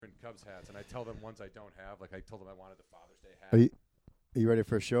Cubs hats, and I tell them ones I don't have. Like I told them I wanted the Father's Day hat. Are you ready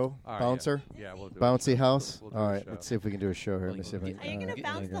for a show, All right, Bouncer? Yeah, we'll do Bouncy it. house. We'll do All a right, show. let's see if we can do a show here. Let me see if I can. Are you gonna all right,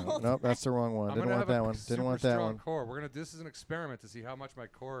 bounce there you the go. whole Nope, that's the wrong one. I'm Didn't gonna want have that a one. super Didn't want that strong one. core. We're gonna. This is an experiment to see how much my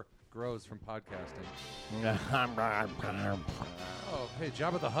core grows from podcasting. Oh, hey,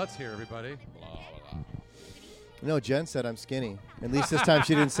 Jabba the Hutt's here, everybody. No, Jen said I'm skinny. At least this time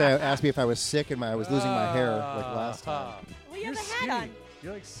she didn't say ask me if I was sick and I was losing my hair like last time. Well, you You're have a hat skinny. on.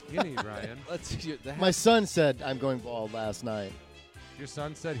 You're like skinny, Ryan. Let's see. My son said I'm going bald last night. Your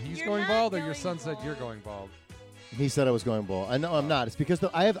son said he's You're going not bald, or your going son said you're bald. going bald. He said I was going bald. I know I'm not. It's because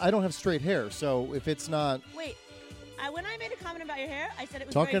I don't have straight hair. So if it's not Wait, when I made a comment about your hair, I said it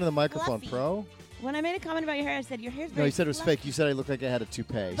was talking very to the microphone, fluffy. pro. When I made a comment about your hair, I said your hair's very No, you said it was fluffy. fake. You said I looked like I had a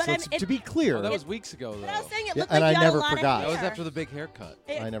toupee. But So I'm- to be clear, Oh, that was weeks ago, though. But I was saying it Yeah, looked and like I you had never a lot forgot. of That was hair. after the big haircut.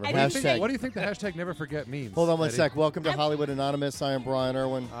 I never didn't hashtag. say- What do you think the hashtag never forget means? hold on one Eddie? sec. Welcome to Hollywood Anonymous. I am Brian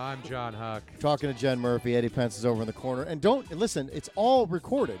Irwin. I'm John Huck. Talking to Jen Murphy. Eddie Pence is over in the corner. And don't listen, it's all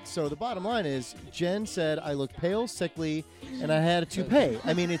recorded. So the bottom line is Jen said I looked pale, sickly, and I had a toupee.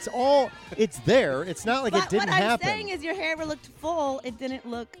 I mean, it's there. It's not like But it didn't what I'm happen. saying is your hair looked full. It didn't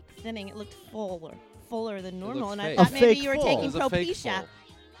look thinning. It looked fuller than normal. looked And I fake. thought A maybe fake you were full. taking It was a fake Propecia.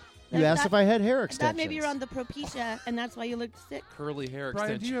 full. You asked if I had hair I extensions. thought maybe you were on the Propecia, and that's why you looked sick. Curly hair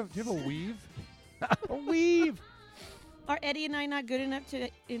Brian, extension. do you have a weave? a weave. Are Eddie and I not good enough to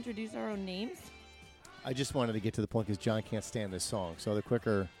introduce our own names? I just wanted to get to the point because John can't stand this song. So the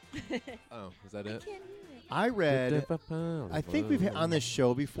quicker. Oh, is that it? I read. I think we've had on this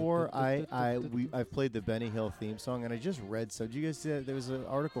show before. I've played the Benny Hill theme song, and I just read some. Did you guys see that? There was an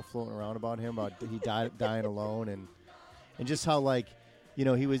article floating around about him about he dying alone, and just how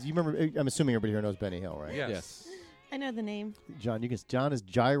he was. You remember? I'm assuming everybody here knows Benny Hill, right? Yes. I know the name. John, John is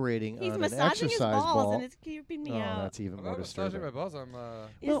gyrating He's on an massaging his exercise balls, ball. and it's creeping me Oh, out. that's even I'm more not massaging disturbing. my balls. I'm.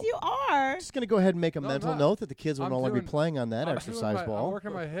 Yes, Well, you are. I'm just going to go ahead and make a No, mental I'm not. note that the kids will I'm no longer be doing- playing on that I'm exercise I'm ball.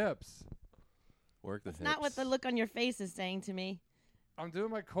 working my hips. Work the It's not what the look on your face is saying to me. I'm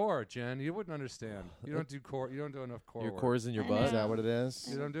doing my core, Jen. You wouldn't understand. You don't do core. You don't do enough core. Your work. core's in your I butt. Is that what it is?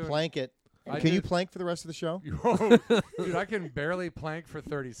 You don't do it? Plank it. I Can you did- plank for the rest of the show? Dude, I can barely plank for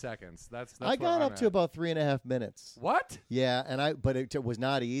 30 seconds. That's I where got I'm up to at. about 3.5 minutes. What? Yeah, but it was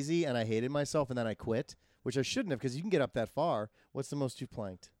not easy, and I hated myself, and then I quit, which I shouldn't have because you can get up that far. What's the most you've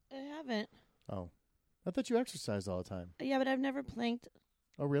planked? I haven't. Oh, I thought you exercised all the time. Yeah, but I've never planked.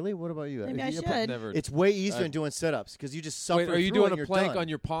 Oh, really? What about you? Maybe I You- should. Never. It's way easier I- than doing sit-ups because you just suffer. Wait, are you through doing it and a you're plank done. on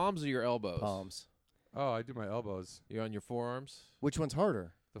your palms or your elbows? palms? Oh, I do my elbows. You're on your forearms? Which one's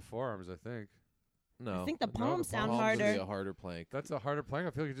harder? The forearms, I think. No. I think the No, palms the sound palms would be harder. a harder plank. That's a harder plank.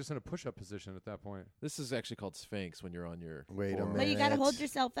 I feel like you're just in a push-up position at that point. This is actually called Sphinx when you're on your Wait a forearms. But you got to minute. hold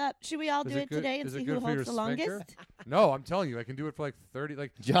yourself up. Should we all Is do it it good- today and is it see good who for your holds the sphincter? longest? No, I'm telling you, I can do it for like 30.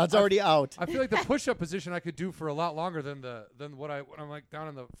 Like John's already out. I feel like the push-up position I could do for a lot longer than when I'm like down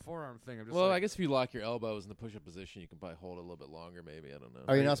in the forearm thing. I'm just Well, like, I guess if you lock your elbows in the push-up position, you can probably hold it a little bit longer. Maybe I don't know.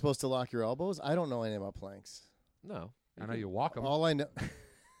 Are you not supposed to lock your elbows? I don't know anything about planks. No. I know you walk them. All I know.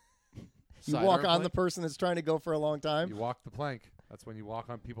 You Sidearm walk on plank? the person that's trying to go for a long time. You walk the plank. That's when you walk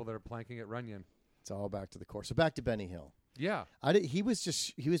on people that are planking at Runyon. It's all back to the core. So back to Benny Hill. Yeah. He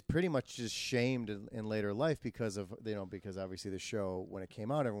was pretty much just shamed in later life because obviously the show when it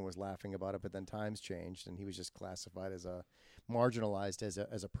came out everyone was laughing about it, but then times changed and he was just classified as a marginalized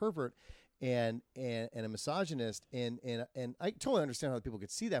as a pervert and a misogynist and I totally understand how people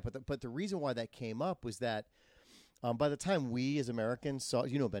could see that, but the reason why that came up was that by the time we as Americans saw,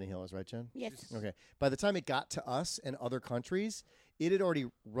 you know Benny Hill is, right, Jen? Yes. Okay. By the time it got to us and other countries, it had already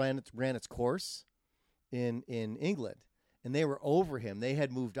ran its course in England, and they were over him. They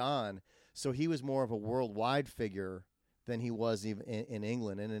had moved on, so he was more of a worldwide figure than he was even in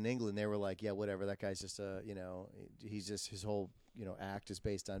England. And in England, they were like, yeah, whatever. That guy's just he's just his whole act is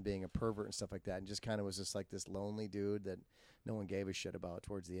based on being a pervert and stuff like that, and just kind of was just like this lonely dude that no one gave a shit about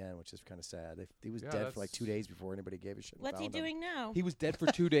towards the end, which is kind of sad. He was dead for like 2 days before anybody gave a shit. and What's he found him. doing now? He was dead for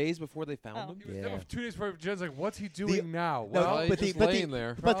 2 days before they found Oh. him? He was Yeah. dead for 2 days before Jen's like, what's he doing now? No, Well, but he's the- just but the- laying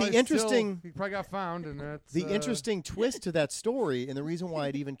there. but the probably interesting- he probably got found, and that's The interesting twist to that story, and the reason why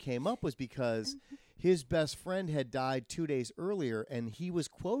it even came up was because his best friend had died 2 days earlier, and he was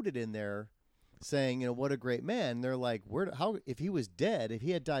quoted in there saying, what a great man. And they're like, if he was dead, if he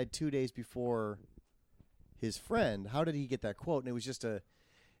had died 2 days before his friend, how did he get that quote? And it was just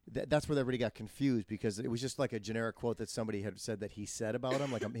that's where everybody got confused because it was just like a generic quote that somebody had said that he said about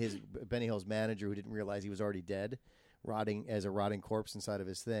him, like his Benny Hill's manager who didn't realize he was already dead, rotting corpse inside of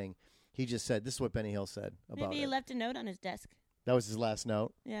his thing. He just said, this is what Benny Hill said about Maybe he it. left a note on his desk. That was his last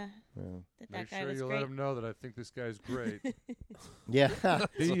note. Yeah. Yeah. That Make guy sure was you great. let him know that I think this guy's great. Yeah.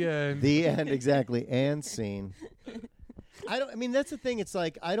 The end. The end, exactly. And scene. I mean, that's the thing. It's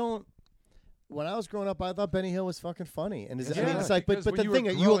like, when I was growing up, I thought Benny Hill was fucking funny. And I mean, it's like, but because the when thing,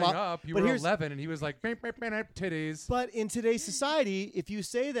 you were growing allow- up, you but were here's- 11, and he was like, bang, bang, bang, titties. But in today's society, if you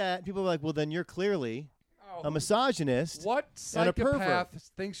say that, people are like, well, then you're clearly Oh, a misogynist. what and a pervert.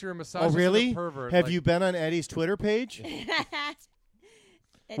 psychopath thinks you're a Oh, misogynist really? and a pervert? Have Like, you been on Eddie's Twitter page? Eddie's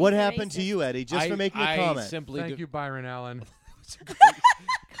What a happened to racist. you, Eddie, just for making a I comment? simply Thank you, Byron Allen.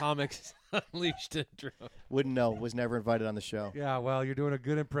 Comics Unleashed intro. Wouldn't know. Was never invited on the show. Yeah, well, you're doing a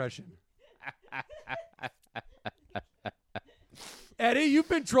good impression. Eddie, you've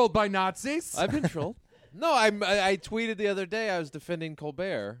been trolled by Nazis. I've been trolled. No, I tweeted the other day I was defending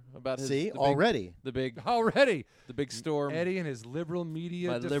Colbert about his See, the big- already. the big Already. the big storm. Eddie and his liberal media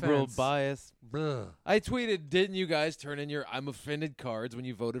my defense. liberal bias. Ugh. I tweeted, didn't you guys turn in your I'm offended cards when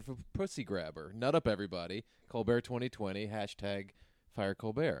you voted for Pussy Grabber? Nut up everybody. Colbert 2020 hashtag fire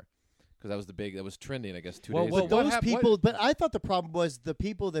Colbert. Because that was trending, I guess, 2 Well, days well, ago. what Those hap- people, but I thought the problem was the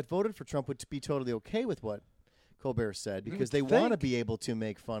people that voted for Trump would be totally okay with what Colbert said because they would want to think. be able to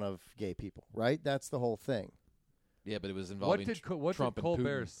make fun of gay people, right? That's the whole thing. Yeah, but it was What involving did what Trump did and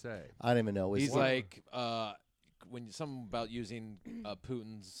Colbert Putin. say? I don't even know. It was He's like, like, when something about using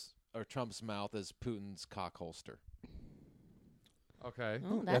Putin's or Trump's mouth as Putin's cock holster. Okay.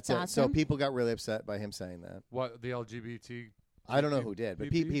 Oh, that's that's it. awesome. So people got really upset by him saying that. What the LGBT? I don't know who did, but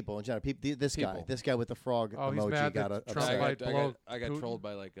PP? people in general. This People. guy with the frog Oh, he's emoji mad got that Trump upset. might blow I got Putin? trolled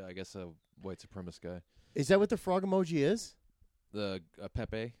by like I guess a white supremacist guy. Is that what the frog emoji is? The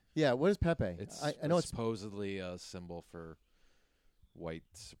Pepe. Yeah. What is Pepe? It's I know it's supposedly a symbol for white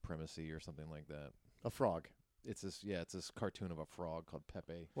supremacy or something like that. a frog. It's this cartoon of a frog called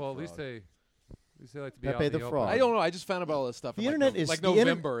Pepe. Well, the at least frog. they like to be Pepe out in the the frog. open. I don't know. I just found about all this stuff. The in internet like is- like the inter-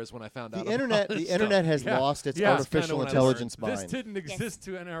 November is when I found out. The about internet. all The this internet stuff. has Yeah. lost its Yeah. artificial Kinda when I intelligence This mind. didn't exist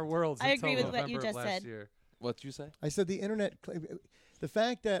in our worlds I until agree with what you November of just last said. year. What'd you say? I said the internet. The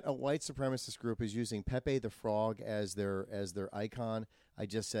fact that a white supremacist group is using Pepe the Frog as their icon, I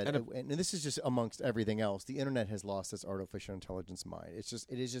just said, and this is just amongst everything else. The internet has lost its artificial intelligence mind. It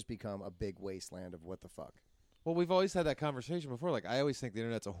has just become a big wasteland of what the fuck. Well, we've always had that conversation before. Like, I always think the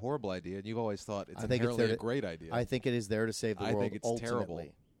internet's a horrible idea, and you've always thought it's I think it's inherently there a great idea. I think it is there to save the I world. think it's ultimately.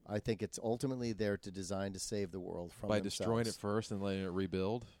 terrible. I think it's ultimately there to design to save the world from by themselves. destroying it first and letting it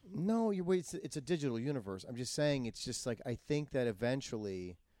rebuild. No, it's a digital universe. I'm just saying. It's just like I think that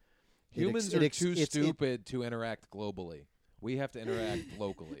eventually Humans are too stupid to interact globally. We have to interact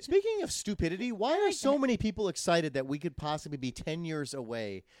locally. Speaking of stupidity, why are so many people excited that we could possibly be 10 years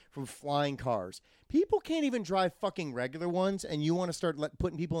away from flying cars? People can't even drive fucking regular ones, and you want to start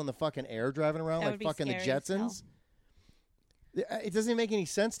putting people in the fucking air driving around That like would be fucking the scary as hell. Jetsons? It doesn't make any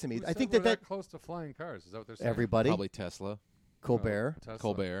sense to me. Who I said think we're that close to flying cars. Is that what they're saying? everybody, Probably Tesla. Colbert, Tesla.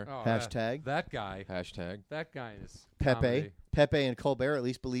 Colbert. Oh, Hashtag. that guy. Hashtag. That guy is Pepe, comedy. and Colbert at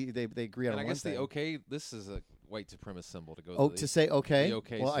least believe they agree on And I one guess thing. the okay, this is a white supremacist symbol to go Oh, to. to say okay? the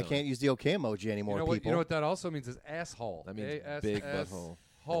okay well, I zone. can't use the okay emoji You anymore, know what? people. You know what that also means is asshole. That means A-S-S big butthole.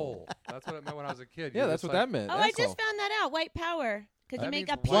 Hole. That's what it meant when I was a kid. Yeah, You're that's just what like, that meant. Oh, I That's just all. found that out. White power. Because That you make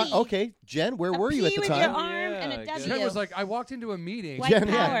means a P. what? Okay, Jen, where A were you P at the with time? your arm and Yeah, a I guess. W. Jen was like, I walked into a meeting. White Jen,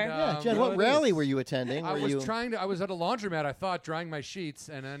 power. yeah, Jen, what it rally is. were you attending? I Were was you? I was at a laundromat, I thought, drying my sheets,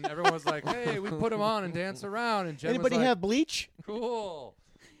 and then everyone was like, hey, we put them on and dance around. And Jen Anybody was like, have bleach? cool.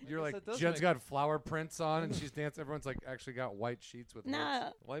 You're guess like, that does Jen's make- got flower prints on, and she's dancing. Everyone's like, actually got white sheets with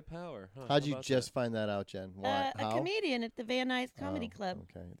No, White power. Huh, How'd how you about just find that out, Jen? Why? a How? comedian at the Van Nuys Comedy Oh, Club.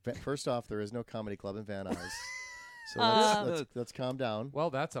 Okay. First off, there is no comedy club in Van Nuys, so Uh, let's calm down. Well,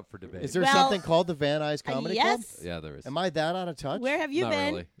 that's up for debate. Is there Well, something called the Van Nuys Comedy Club? yes. that? Yeah, there is. Am I that out of touch? Where have you Not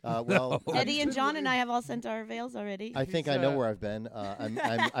been? really. Well, Eddie and John and I have all sent our veils already. I think He's, I know where I've been.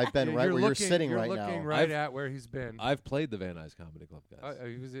 I've been You're right where you're looking- sitting you're right looking now. right I've- at where he's been. I've played the Van Nuys Comedy Club, guys.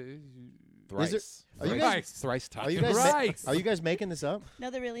 He was, Thrice. are you guys- Thrice Are you times. guys? Right. Are you guys making this up? no,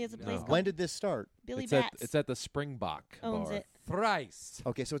 there really is a place No. called When did this start? Billy It's at, Bats. it's at the Springbok owns bar. it. thrice.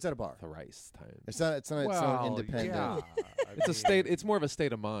 Okay, so it's at a bar. Thrice times. It's not. It's not. It's not independent. Yeah. It's a state. It's more of a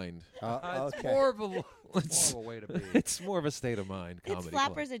state of mind. It's Okay. more of a way to be. It's more of a state of mind. It's Comedy club.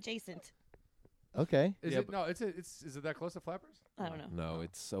 Flappers adjacent. Okay. Is Yeah, it no? Is it that close to Flappers? I don't know. No,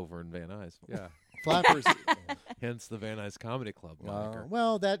 it's over in Van Nuys. Yeah. Flappers. Hence the Van Nuys Comedy Club moniker.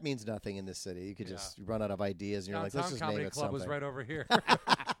 Well, that means nothing in this city. You could just run out of ideas, and you're like, let's Downtown just name Comedy it Club something. was right over here.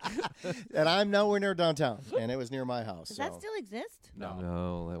 And I'm nowhere near downtown, and it was near my house. Does so. that still exist? no.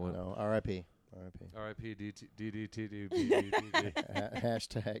 No, that went. No, R.I.P. R.I.P. R.I.P. DDTD.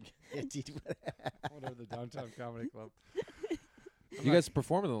 Hashtag. Whatever the Downtown Comedy Club. You guys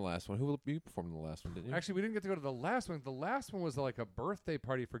performed in the last one. You performed in the last one, didn't you? Actually, we didn't get to go to the last one. The last one was like a birthday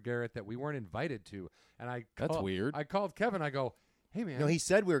party for Garrett that we weren't invited to. And That's weird. I called Kevin. I go, hey, man. No, he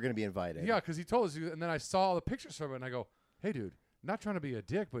said we were going to be invited. Yeah, because he told us. And then I saw all the pictures from it, and I go, hey, dude, not trying to be a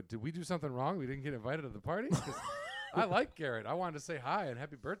dick, but did we do something wrong? We didn't get invited to the party? 'Cause I like Garrett. I wanted to say hi and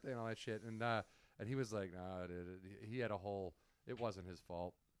happy birthday and all that shit. And he was like, nah, dude, he had a whole, it wasn't his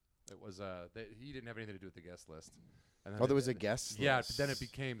fault. It was, he didn't have anything to do with the guest list. And then there was a guest Yeah, list. then it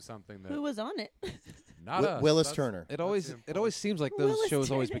became something that. Who was on it? Not us. Willis That's- Turner. It that's always the it always seems like those Willis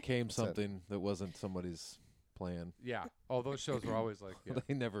shows always Turner. became That's it. something that wasn't somebody's plan. Yeah. Oh, those shows were always like, yeah.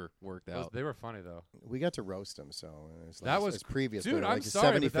 They never worked out. They were funny, though. We got to roast him, so it was That was it's previous. Dude, but I'm like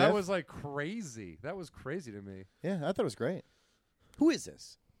sorry, but that 75th? was like crazy. That was crazy to me. Yeah, I thought it was great. Who is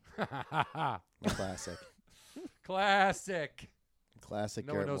this? Classic. Classic. Classic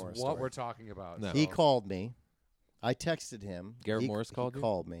No one Garrett knows Morris what story. we're talking about. No. He so- called me. I texted him. Garrett He- Morris called he you?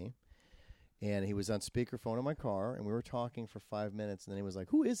 called me. And he was on speakerphone in my car, and we were talking for 5 minutes, and then he was like,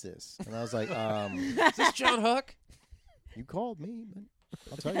 "Who is this?" And I was like, Is this John Huck? "You called me, but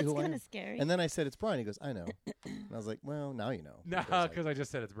I'll tell you That's who I kind am." of scary. And then I said, "It's Brian." He goes, "I know." And I was like, "Well, now you know." No, Because because I just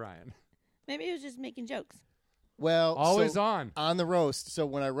said it's Brian. Maybe he was just making jokes. well, Always so on. the roast. So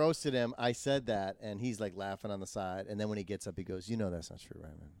when I roasted him, I said that, and he's like laughing on the side. And then when he gets up, he goes, "You know that's not true,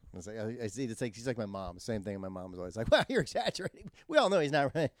 right, man?" I was like, I see. It's like he's like my mom. Same thing. And my mom was always like, "Well, you're exaggerating. We all know he's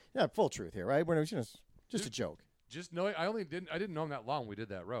not right. Not full truth here, right? We're just a joke." Just know I didn't know him that long. We did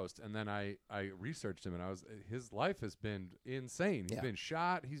that roast, and then I researched him, and his life has been insane. He's Yeah. been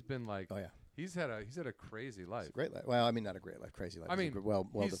shot. He's been like, Oh yeah. he's had a crazy life. It's a great life. Well, I mean, not a great life, crazy life. I It's a mean, good- well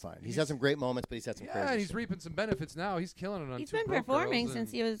he's- defined. He's he's- had some great moments, but he's had some Yeah, crazy. and he's stuff. reaping some benefits now. He's killing it on. He's Two been Broke performing Girls since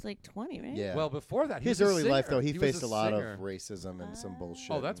and- he was like 20, right? Yeah. Well, before that, he His was a early life, singer. though, he was faced a lot of singer. racism and some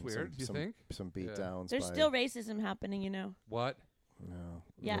bullshit. Oh, that's and weird. You think? some beat Yeah. downs? There's by, still racism happening, you know. What? no.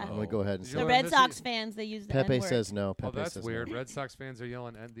 Yeah. I'm gonna go ahead and Did say you The learn Red this? Sox fans, they use the Pepe N-word. says no. Oh, Pepe that's says weird. No. Red Sox fans are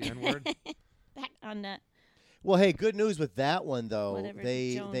yelling the N word. Back on that. Well, hey, good news with that one though. Whatever,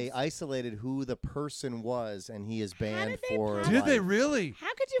 They Jones. isolated who the person was, and he is banned did they for. possibly- Did they life. really?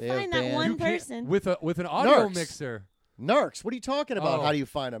 How could you They have find that banned- one You can't- person? with an audio Narcs. mixer. Narcs. What are you talking about? Oh. How do you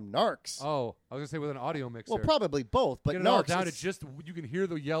find them? Narcs. Oh, I was gonna say with an audio mixer. well, probably both, but Get it all Narcs. down. is- It's just you can hear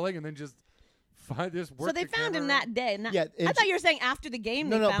the yelling and then just find this. So they found him that day. Not, Yeah, I and- thought you were saying after the game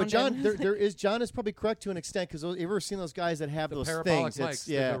No, they no, found but John, him. John is probably correct to an extent because you ever seen those guys that have The those parabolic things? mics.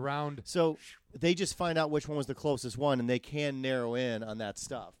 Yeah, The round. so they just find out which one was the closest one, and they can narrow in on that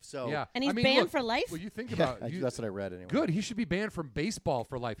stuff. So Yeah, And he's I mean, banned look, for life? Well, you think yeah, about you, that's what I read anyway. good. He should be banned from baseball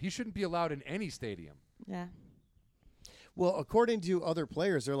for life. He shouldn't be allowed in any stadium. Yeah. Well, according to other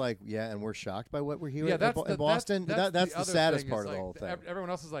players, they're like, yeah, and we're shocked by what we're hearing Yeah, in that's Bo- the, in Boston. That's the other saddest thing part is, of the like, whole thing. Everyone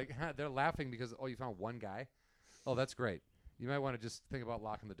else is like, they're laughing because you found one guy. Oh, that's great. You might want to just think about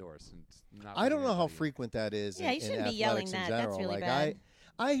locking the doors and not. I don't letting know how anybody in. frequent that is. Yeah, in, you shouldn't in be yelling athletics in that. That's general. really like bad.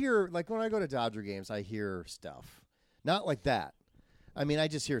 I hear like when I go to Dodger games, I hear stuff. Not like that. I mean, I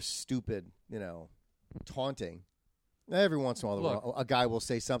just hear stupid, taunting. Every once in a while, Look. a guy will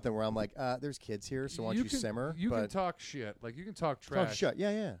say something where I'm like, "There's kids here, so why don't you can, simmer?" You but can talk shit. Like you can talk trash. talk shut.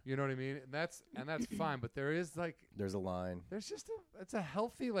 Yeah. You know what I mean? And that's fine. But there is like. There's a line. There's just it's a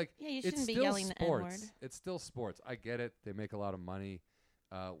healthy like. Yeah, you it's shouldn't be still yelling the sports. N-word. It's still sports. I get it. They make a lot of money.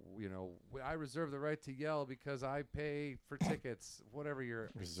 I reserve the right to yell because I pay for tickets. Whatever your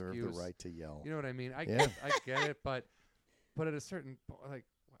Reserve excuse. the right to yell. You know what I mean? I Yeah. get it, but at a certain like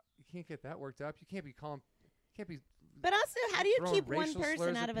you can't get that worked up. You can't be calling. Can't be. But also, how do you throwing keep one racial person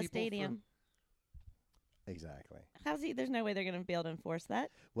slurs out at of a people for- stadium? Exactly. There's no way they're going to be able to enforce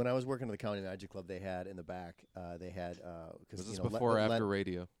that. When I was working at the County Magic Club, they had in the back, they had Was because this before or after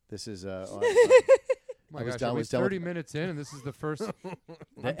radio? This is My I was gosh, done- are we was done with- 30 minminutes in, and this is the first.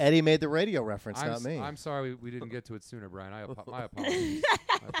 Eddie made the radio reference, not me. I'm sorry we didn't get to it sooner, Brian. My apologies.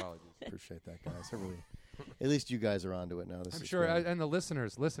 My apologies. Appreciate that, guys. I really, at least you guys are onto it now. This I'm is sure, great. and the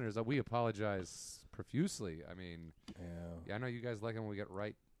listeners, we apologize profusely. I mean, Yeah. I know you guys like it when we get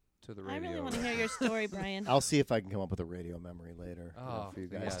right to the I radio. really want to hear your story, Brian. I'll see if I can come up with a radio memory later Oh, for you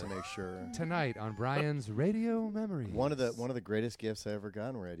guys yeah. to make sure. Tonight on Brian's Radio Memories. One of the greatest gifts I ever got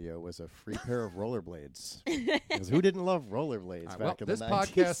on radio was a free pair of rollerblades. 'Cause who didn't love rollerblades All right, back well, in this the 90s?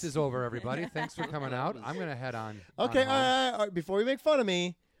 podcast is over, everybody. Thanks for coming out. I'm going to head on. Okay, on home. all right, before we make fun of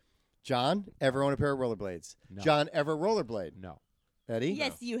me, John, ever own a pair of rollerblades? No. John, ever rollerblade? No. Eddie?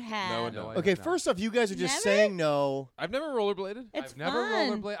 Yes, you have. No, I Okay, have not. first off, you guys are just Never? saying no. I've never rollerbladed. It's I've never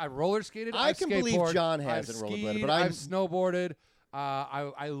fun. rollerbladed. I roller skated. I I've can believe skateboarded, John I've hasn't rollerbladed, skied, but I'm- I've snowboarded.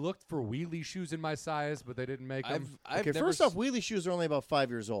 I looked for wheelie shoes in my size, but they didn't make them. I've Okay, never first off, wheelie shoes are only about 5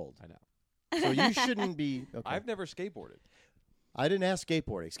 years old. I know. So you shouldn't be. Okay. I've never skateboarded. I didn't ask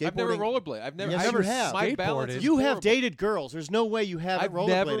skateboarding. I've never rollerbladed. I've never. Yes, I you never have. My balance is You have horrible. dated girls. There's no way you haven't I've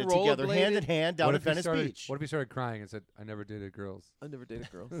never rollerbladed together, hand in rollerbladed. hand, down What at if he Venice started? Beach. What if he started crying and said, "I never dated girls"? I never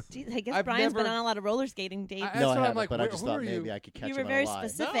dated girls. Geez, I guess I've Brian's been never- on a lot of roller skating dates. I- No, That's I what I'm haven't, like, but I where- just who thought are maybe you? I could catch You him were on a very lie.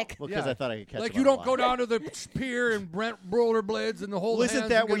 specific. Well, because Yeah. I thought I could catch Like him you on a don't go lie. down to the pier and rent rollerblades and the whole. Well, isn't hands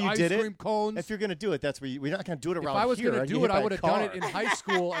that and where get you ice did it? cream cones. If you're going to do it, that's where we're not going to do it If around I was here. gonna I'd get do hit it, I by a would have done it car. in high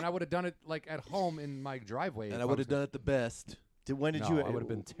school, and I would have done it like at home in my driveway. And if I would have was done it the best. When did No, you? I would've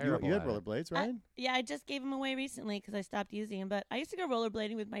been you- terrible You had at it. rollerblades, I- Ryan? Yeah, I just gave them away recently because I stopped using them. But I used to go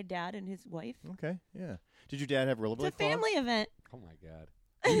rollerblading with my dad and his wife. Okay, yeah. Did your dad have rollerblade It's a family event. Oh my god.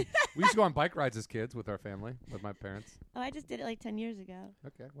 we used to go on bike rides as kids with our family, with my parents. Oh, I just did it like 10 years ago.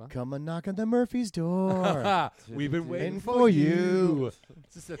 Okay, well. Come and knock on the Murphy's door. We've been waiting Waiting for for you. you.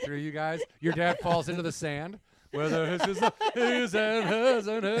 Is this the three of you guys? Your dad falls into the sand. Whether his is his and hers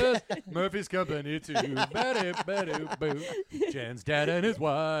and hers. Murphy's Company too. Boo. Jen's dad and his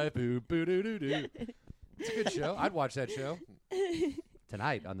wife. Boo boo doo doo doo. It's a good show. I'd watch that show.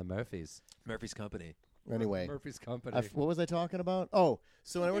 Tonight on the Murphys. Murphy's Company. Anyway, Murphy's Company. what was I talking about? Oh,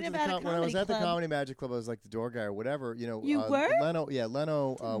 so when I went to Something about a when I was comedy at the club. Comedy Magic Club, I was like the door guy or whatever. You know, You were? Leno. Yeah,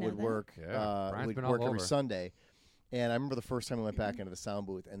 Leno Didn't know would that. work. Yeah, Brian's Would been all work every over. Sunday. And I remember the first time I went back into the sound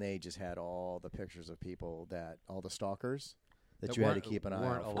booth, and they just had all the pictures of people all the stalkers that you had to weren't- keep an eye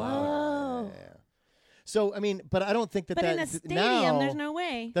weren't out for. allowed. Yeah. So I mean, but I don't think that But that in a stadium, now, there's no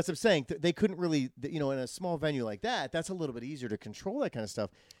way. That's what I'm saying. They couldn't really, in a small venue like that, that's a little bit easier to control that kind of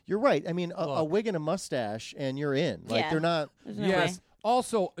stuff. You're right. I mean, a Look. wig and a mustache, and you're in. Like, Yeah. they're not. There's no Yes. way.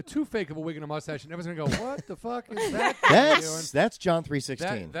 Also, too fake of a wig and a mustache, and everyone's gonna go, "What the fuck is that?" guy doing?" That's John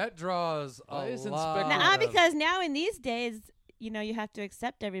 3:16. That draws Why a isn't lot. Spectre- Nah, of- because now in these days, you have to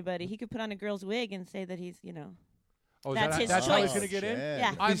accept everybody. He could put on a girl's wig and say that he's, Oh, is that's that, his that's how he's choice. gonna get in.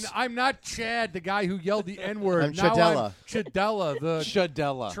 Yeah. I'm not Chad, the guy who yelled the N word. I'm now Chadella. I'm Chadella, the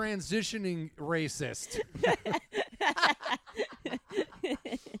Shadella. transitioning racist.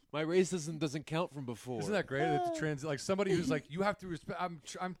 My racism doesn't count from before. Isn't that great? It's like somebody who's like, you have to respect. I'm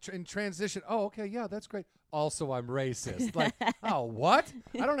in transition. Oh, okay, yeah, that's great. Also, I'm racist. Like, oh, what?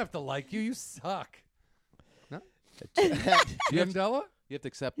 I don't have to like you. You suck. No, Chadella. You have to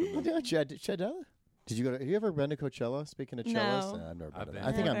accept them. Chadella? Did you go? Have you ever been to Coachella? Speaking of No. cellos, I've never been. I've to been. that.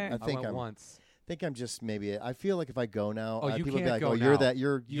 I think Never. I'm. I I think went I'm. once. think I'm just maybe. I feel like if I go now, Oh, you people can't be like, go "Oh, you're now. that.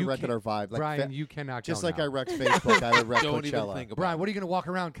 You You wrecked can't- our vibe." Like Brian, you cannot just go like now. I wrecked Facebook, I would wreck Don't even Coachella. think about Brian, it. what are you going to walk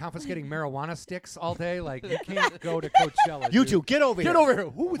around confiscating marijuana sticks all day? Like, you can't go to Coachella. You dude. two, get over here. Get over here.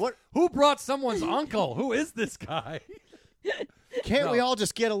 What? Who brought someone's uncle? Who is this guy? Can't No. we all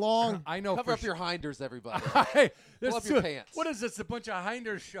just get along? I know. Cover for up your hinders, everybody. Hey, Pull up your pants. What is this? A bunch of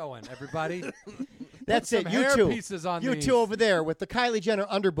hinders showing, everybody. That's some it. You hair two. pieces on you these. two over there with the Kylie Jenner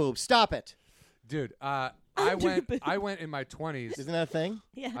underboob. Stop it. Dude, I went in my 20s. Isn't that a thing?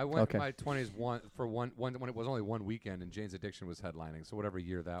 Yeah. I went Okay. in my 20s one when it was only one weekend and Jane's Addiction was headlining. So whatever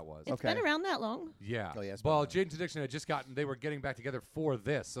year that was. It's Okay. been around that long. Yeah. Oh, yeah, it's been well, around. Jane's Addiction had just they were getting back together for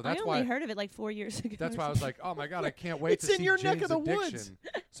this. So that's I why only heard of it like 4 years ago. that's why I was like, oh my god, I can't wait It's to in see your Jane's neck of the Addiction. woods.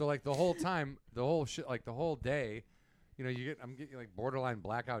 So like the whole time, the whole shit, like the whole day, I'm getting like borderline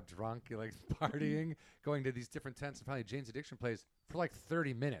blackout drunk, you're like partying, going to these different tents, and finally Jane's Addiction plays for like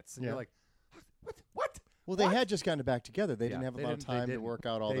 30 minutes, and Yeah. you're like, what? Well, they What? had just gotten back together. They Yeah, didn't have a they lot of didn't- they time to didn't. work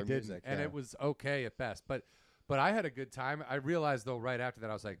out all They their didn't, music. and yeah. it was okay at best. But I had a good time. I realized though right after that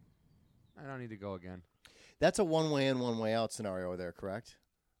I was like, I don't need to go again. That's a one-way in, one-way out scenario there, correct?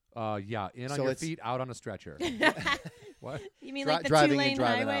 Yeah, in So on your it's- feet, out on a stretcher. What? You mean Dri- like the driving and 2-lane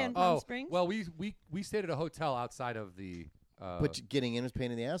driving highway out. in Palm Oh, Springs? well, we stayed at a hotel outside of the. But getting in was a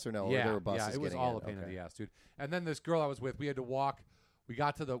pain in the ass, or no? Or yeah, there were buses yeah, it was getting all in? a pain in Okay. the ass, dude. And then this girl I was with, we had to walk. We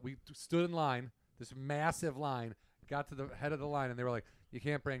stood in line, this massive line. Got to the head of the line, and they were like, "You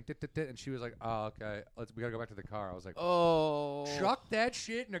can't bring," and she was like, "Oh, okay, we gotta go back to the car." I was like, Oh. "Chuck that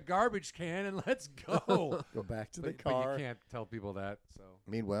shit in a garbage can and let's go." Go back to the But car. you can't tell people that. So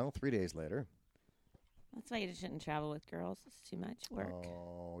Meanwhile, 3 days later. That's why you just shouldn't travel with girls. It's too much work.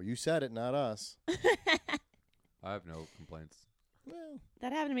 Oh, you said it, not us. I have no complaints. Well,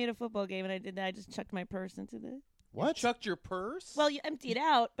 That happened to me at a football game, and I did that. I just chucked my purse into the. what? Chucked your purse? Well, you empty it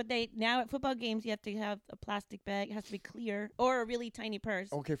out, but now at football games you have to have a plastic bag. It has to be clear or a really tiny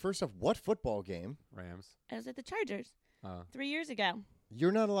purse. Okay, first off, what football game? Rams. I was at the Chargers Uh, 3 years ago,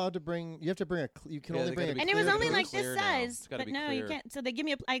 You're not allowed to bring. You have to bring a. You can Yeah, only they bring gotta a. be and it was clear. only It's like clear this now. size. It's gotta But be no, you clear. can't. So they give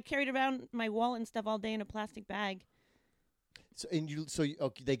me. I carried around my wallet and stuff all day in a plastic bag.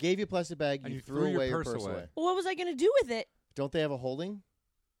 Okay, they gave you a plastic bag. And You you threw threw your away your purse purse away. away. Well, what was I going to do with it? Don't they have a holding?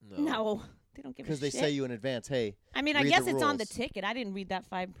 No, they don't give a Because they shit. say you in advance. Hey, I mean, I read guess the it's on the rules. ticket. I didn't read that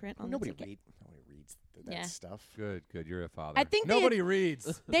fine print on nobody the ticket. reads that Yeah. stuff. Good. You're a father. I think nobody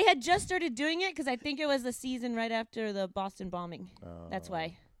reads. they had just started doing it because I think it was the season right after the Boston bombing. That's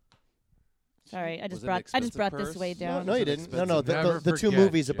why. Sorry, I just Was it an brought expensive this purse? way No, down. no, you It's didn't. an No. Never The two forget,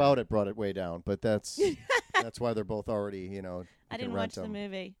 movies Jen. about it brought it way down. But that's why they're both already. You know, I you can didn't rent watch the them.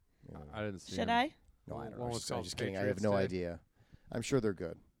 movie. I didn't see Should him. I? No, I don't One know. was I'm called just kidding. I have Patriots no Day. idea. I'm sure they're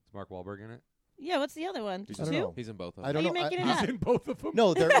good. Is Mark Wahlberg in it? Yeah. What's the other one? I don't Two? know. He's in both of I them. don't Are you know. making it He's up? in both of them.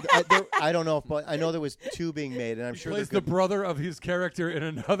 No, I don't know if, but I know there was 2 being made, and I'm sure they're plays the good. brother of his character in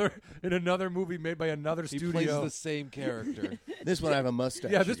another movie made by another He studio. plays the same character. This one I have a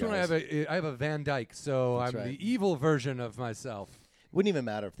mustache. Yeah, this you one guys. I have a Van Dyke, so That's I'm right. the evil version of myself. Wouldn't even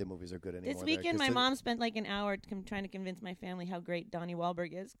matter if the movies are good anymore. This weekend, my mom spent like an hour trying to convince my family how great Donnie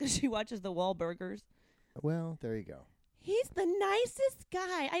Wahlberg is because she watches the Wahlburgers. Well, there you go. He's the nicest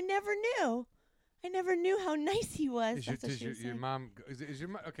guy. I never knew how nice he was. Is your, That's what does she your, was your saying. mom? Is your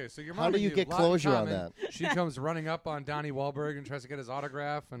mom? Okay, so your mom. How do and you have get a lot in closure on common. She comes running up on Donnie Wahlberg and tries to get his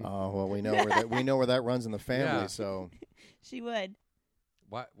autograph. And Oh well, we know where that runs in the family. Yeah. So, She would.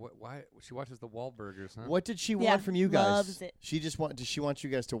 why she watches the Wahlburgers? Huh? what did she Yeah, want from you guys? loves it. Does she want you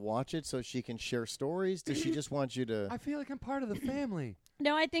guys to watch it so she can share stories? Does she just want you to? I feel like I'm part of the family.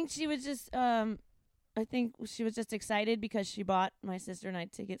 No, I think she was just. I think she was just excited because she bought my sister and I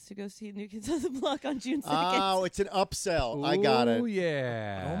tickets to go see New Kids on the Block on June 2nd. Oh, it's an upsell. I got Oh it.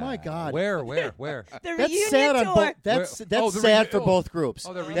 yeah. Oh, my God. Where? The That's reunion sad on tour. both. That's Where- oh, the sad reuni- for oh. both groups.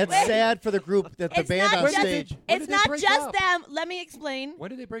 Oh, the That's reunion. sad for the group that the It's band not on just- stage. When It's did they not break just up? them. Let me explain. When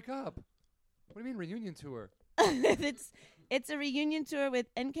did they break up? What do you mean reunion tour? It's a reunion tour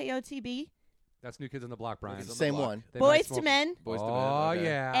with NKOTB, That's New Kids on the Block, Brian. Kids on the Same Block. one. They might Boys smoke- to Men, Boys to Men. Oh okay.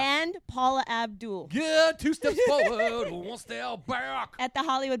 yeah. and Paula Abdul Yeah, 2 steps forward, 1 step back. at the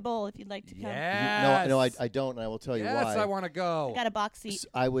Hollywood Bowl. If you'd like to come, Yes. No, I don't, and I will tell you Yes, why. I want to go. got a box seat.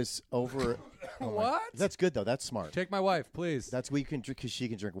 I was over. oh my- What? That's good though. That's smart. Take my wife, please. That's where you can drink because she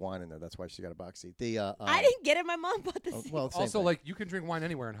can drink wine in there. That's why she got a box seat. The I didn't get it. My mom bought the oh, seat. well, same also, thing. like you can drink wine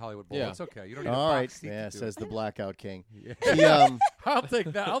anywhere in Hollywood Bowl. Yeah. It's okay. You don't need a all box right, seat yeah, to do says it. the Blackout King. Yeah. The, I'll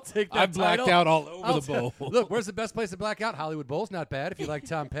take that. I'll take that. I blacked title. out all over I'll the bowl. Look, where's the best place to black out? Hollywood Bowl's not bad if you like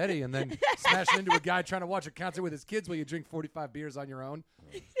Tom Petty, and then smashing into a guy trying to watch a concert with his kids while you drink 45 beers on your own.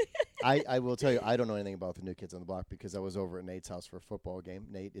 I will tell you, I don't know anything about the New Kids on the Block because I was over at Nate's house for a football game.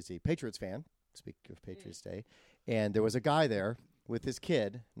 Nate is a Patriots fan. Speaking of Patriots Day, and there was a guy there with his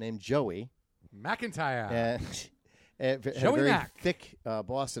kid named Joey, McIntyre. and had a Joey very Mack. thick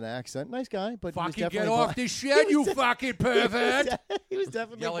Boston accent. Nice guy, but he was Fucking definitely get off the shed, you fucking pervert. he was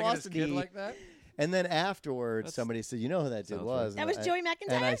definitely Yelling at his Boston. kid like that. And then afterwards, somebody said, "You know who that dude Sounds was?" That And was I- Joey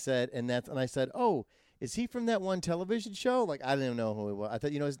McIntyre? And I said, "Oh, is he from that one television show?" Like I didn't even know who he was. I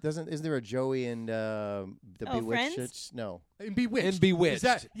thought, isn't there a Joey in the Oh, Bewitched? Friends? No. And Bewitched. And Bewitched. Is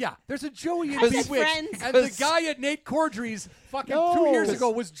that, yeah, there's a Joey in I said Bewitched. Friends. And the guy at Nate Cordry's fucking No. 2 years ago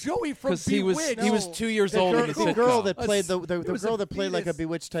was Joey from Because Bewitched. he was 2 years The old girl, in the the sitcom. girl that played It the was girl a that played like a fetus.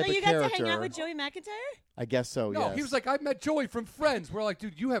 Bewitched So type you of got character. to hang out with Joey McIntyre? I guess so. No, yes. he was like, I met Joey from Friends. We're like,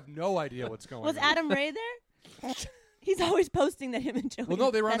 dude, you have no idea what's going Was on. Adam Ray there? He's always posting that him and Joey. Well,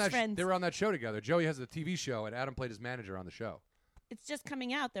 no, they were on best that. friends. They were on that show together. Joey has the TV show, and Adam played his manager on the show. It's just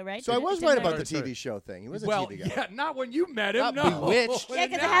coming out though, right? So I It was didn't right about already- the TV show thing. He was a Well, TV guy. yeah, not when you met him. Not no, Bewitched. Yeah,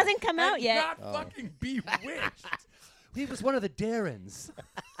 'cause it Not- hasn't come out and yet. Not fucking Bewitched. He was one of the Darrens.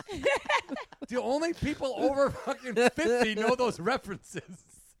 The only people over fucking 50 know those references.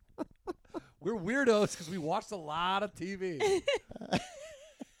 We're weirdos because we watched a lot of TV.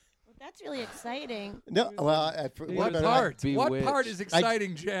 That's really exciting. No, well, What about- part? What Bewitched. part is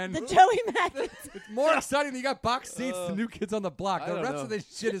exciting, Jen? The Joey McIntyre. It's more exciting that you got box seats to New Kids on the Block. I The don't rest know. of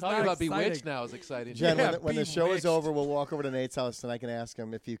this shit is Talking not about exciting. Bewitched now is exciting. Jen, Yeah, when the show is Bewitched. over, we'll walk over to Nate's house and I can ask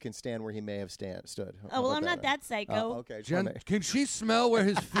him if you can stand where he may have stood. How Oh well, about I'm not that psycho. Oh, okay. just Jen, wanna make- can she smell where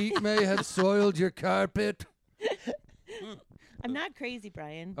his feet may have soiled your carpet? I'm not crazy,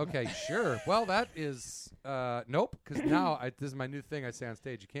 Brian. Okay, sure. Well, that is nope. Because now this is my new thing I say on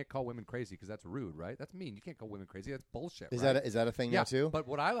stage. You can't call women crazy because that's rude, right? That's mean. You can't call women crazy. That's bullshit. Is right? that a thing yeah? now too? But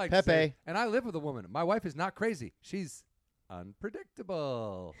what I like Pepe. to say, and I live with a woman. My wife is not crazy. She's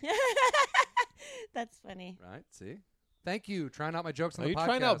unpredictable. That's funny. Right? See. Thank you. Trying out my jokes on Are the you podcast.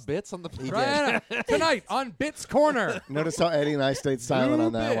 trying out bits on the He Trying out tonight on Bits Corner. Notice how Eddie and I stayed silent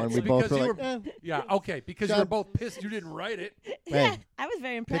on that Bits, one. We because both were you like, Yeah, okay, because John- you're both pissed you didn't write it. Yeah, Hey, I was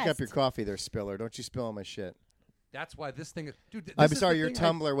very impressed. pick up your coffee there, Spiller. Don't you spill on my shit. That's why this thing is... Dude, this I'm is sorry, the your thing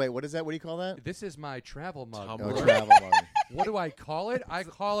Tumbler. Wait, what is that? What do you call that? This is my travel mug. Tumbler. No, Tumbler. travel mug. What do I call it? I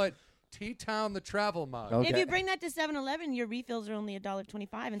call it T-Town the travel mug. Okay. If you bring that to 7-Eleven, your refills are only $1.25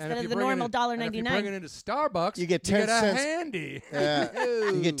 And instead if of you the bring normal it in- and if you bring $1.99. it into Starbucks, You get 10 a cents. handy.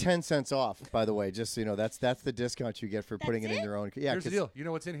 You get 10 cents off, by the way. Just so you know, that's the discount you get for putting it in it? your own. Yeah, Here's the 'cause- deal. You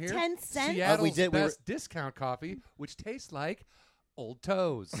know what's in here? 10 cents? Seattle's we were- best discount coffee, which tastes like Old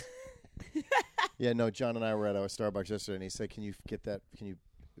Toes. Yeah, no. John and I were at our Starbucks yesterday, and he said, "Can you get that? Can you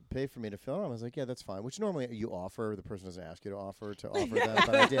pay for me to fill it?" I was like, "Yeah, that's fine." Which normally you offer. The person doesn't ask you to offer that,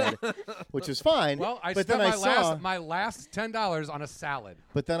 but I did, which was fine. Well, I but spent then my last $10 on a salad.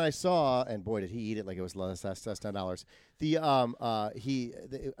 But then I saw, and boy, did he eat it like it was less $10.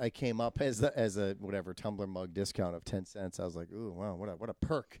 I came up as a whatever tumbler mug discount of 10 cents. I was like, ooh, wow, what a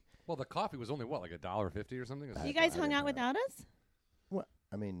perk. Well, the coffee was only like $1.50 or something. You guys hung out without us? What?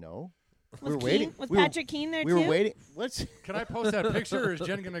 I mean, no. Was we were Keen- waiting. Was we were- Patrick Keene there We too? were waiting. What's? Can I post that picture, or is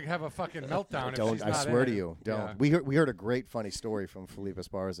Jen going to have a fucking meltdown? If Don't. she's I not swear in to it? you, don't. Yeah. We heard a great funny story from Felipe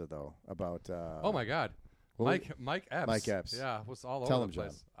Esparza though about. Oh my God. Well, Mike Epps. Mike Epps. Yeah, was all Tell over him, the John.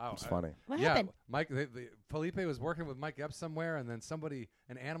 place. It's funny. What yeah, happened? Felipe was working with Mike Epps somewhere, and then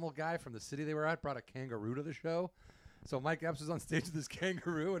an animal guy from the city they were at, brought a kangaroo to the show. So Mike Epps was on stage with this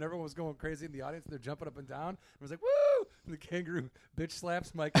kangaroo, and everyone was going crazy in the audience. And they're jumping up and down. And it was like, woo! And the kangaroo bitch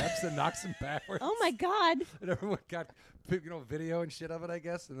slaps Mike Epps and knocks him backwards. Oh my God! And everyone got video and shit of it, I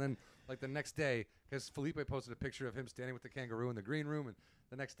guess. And then like the next day, because Felipe posted a picture of him standing with the kangaroo in the green room, and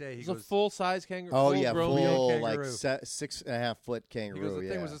the next day he It's a goes, full-size kangaroo. Oh yeah, full-grown full kangaroo. like 6.5-foot he kangaroo. goes, the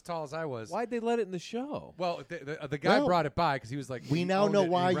yeah. thing was as tall as I was. Why'd they let it in the show? Well, the guy Well, brought it by because he was like, we he now owned know it,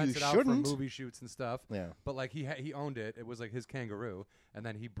 and why he you rents it out shouldn't. for movie shoots and stuff. Yeah. But like he owned it. It was like his kangaroo, and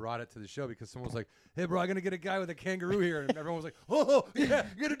then he brought it to the show because someone was like, "Hey, bro, I'm gonna get a guy with a kangaroo here," and everyone was like, "Oh, yeah,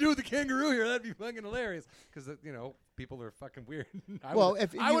 you gotta do with the kangaroo here. That'd be fucking hilarious." Because people are fucking weird. I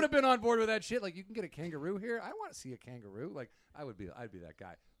would have been on board with that shit. Like, you can get a kangaroo here. I want to see a kangaroo. Like, I'd be that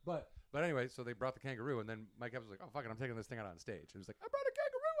guy. But anyway, so they brought the kangaroo, and then Mike Evans was like, "Oh fuck it, I'm taking this thing out on stage." And he was like, "I brought a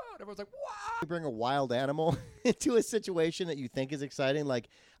kangaroo out." Everyone's like, "What?" You bring a wild animal into a situation that you think is exciting. Like,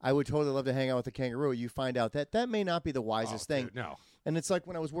 I would totally love to hang out with a kangaroo. You find out that may not be the wisest thing. Dude, no. And it's like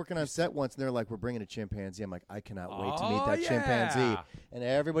when I was working on set once, and they're like, "We're bringing a chimpanzee." I'm like, "I cannot wait to Oh, meet that yeah. chimpanzee." And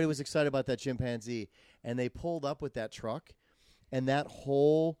everybody was excited about that chimpanzee. And they pulled up with that truck, and that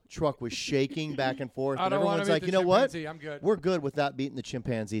whole truck was shaking back and forth. I And don't want everyone's to like, meet "You the know what? chimpanzee. I'm good." We're good with not beating the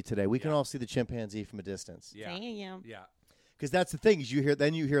chimpanzee today. We can all see the chimpanzee from a distance." Yeah. Damn. Yeah. Because that's the thing is you hear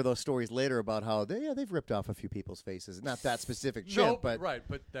those stories later about how they've ripped off a few people's faces. Not that specific chimp, No, but right,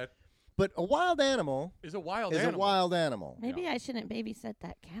 but that but a wild animal is a wild is animal. a wild animal. Maybe I shouldn't babysit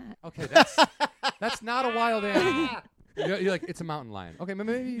that cat. Okay, that's not a wild animal. You're like, it's a mountain lion. Okay,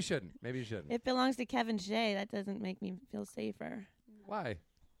 maybe you shouldn't. Maybe you shouldn't. It belongs to Kevin Shea. That doesn't make me feel safer. Why?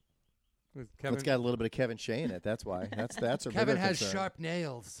 Well, it's got a little bit of Kevin Shea in it. That's why. That's a Kevin bigger has concern. sharp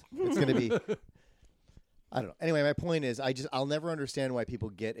nails. It's going to be. I don't know. Anyway, my point is, I'll never understand why people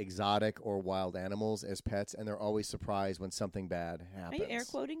get exotic or wild animals as pets, and they're always surprised when something bad Are happens. you air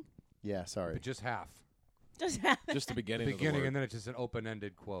quoting? Yeah, sorry. But just half. Just the beginning. of the word. And then it's just an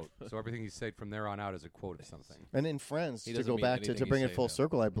open-ended quote. So everything you say from there on out is a quote of something. And in Friends, He to doesn't go mean back to anything bring you it say full now.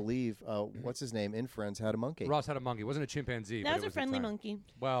 circle, I believe, what's his name? In Friends had a monkey. Ross had a monkey. It wasn't a chimpanzee. That but was it a friendly time. monkey.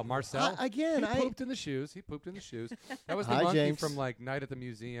 Well, Marcel. He pooped in the shoes. He pooped in the shoes. That was the Hi, monkey James. from like Night at the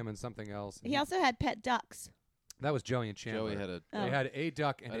Museum and something else. He also had pet ducks. That was Joey and Chandler. Joey had a. Oh. They had a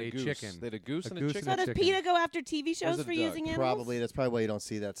duck and had a goose. chicken. They had a goose and a goose chicken. So does chicken. PETA go after TV shows it for a duck? using animals? Probably. That's probably why you don't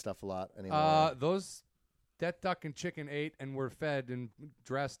see that stuff a lot anymore. That duck and chicken ate and were fed and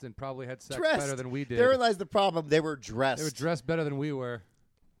dressed and probably had sex Dressed. better than we did. Therein lies the problem. They were dressed. They were dressed better than we were.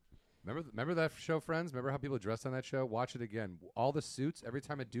 Remember that show, Friends? Remember how people dressed on that show? Watch it again. All the suits. Every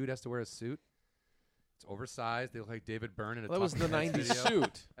time a dude has to wear a suit, it's oversized. They look like David Byrne in a That was the Talking Heads '90s video.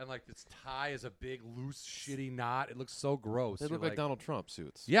 suit. And like this tie is a big, loose, shitty knot. It looks so gross. They You're look like Donald Trump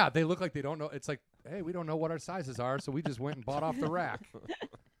suits. Yeah, they look like they don't know. It's like, hey, we don't know what our sizes are, so we just went and bought off the rack.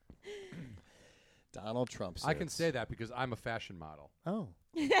 Donald Trump. I can suits. say that because I'm a fashion model. Oh.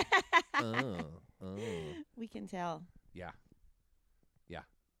 We can tell. Yeah.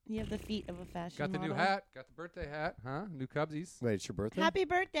 You have the feet of a fashion Got the new model. hat. Got the birthday hat. Huh? New Cubsies. Wait, it's your birthday? Happy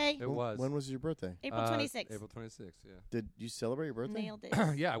birthday. It was. When was your birthday? April 26th. April 26th, yeah. Did you celebrate your birthday? Nailed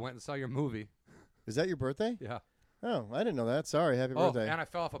it. Yeah, I went and saw your movie. Is that your birthday? Yeah. Oh, I didn't know that. Sorry. Happy Oh, birthday. and I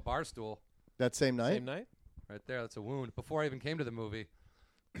fell off a bar stool That same night? Same night. right there. That's a wound. Before I even came to the movie,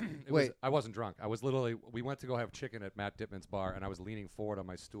 Wait. I wasn't drunk. I was literally, we went to go have chicken at Matt Dittman's bar, and I was leaning forward on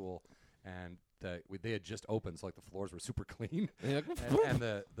my stool, and they had just opened, so like the floors were super clean. Yeah. and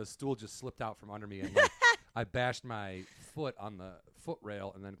the stool just slipped out from under me, and like, I bashed my foot on the foot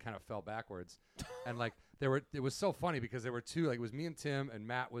rail and then kind of fell backwards. And like it was so funny because there were two, like it was me and Tim, and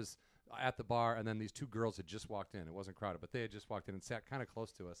Matt was at the bar, and then these two girls had just walked in. It wasn't crowded, but they had just walked in and sat kind of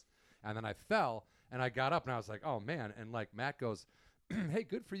close to us. And then I fell, and I got up, and I was like, oh, man. And, like, Matt goes, hey,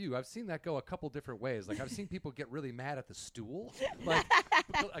 good for you. I've seen that go a couple different ways. Like, I've seen people get really mad at the stool. Like,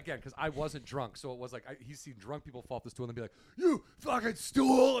 again, because I wasn't drunk. So it was like he's seen drunk people fall off the stool and be like, you fucking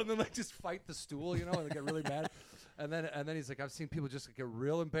stool. And then, like, just fight the stool, you know, and they get really mad. And then he's like, I've seen people just get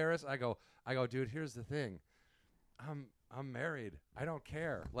real embarrassed. I go, dude, here's the thing. I'm married. I don't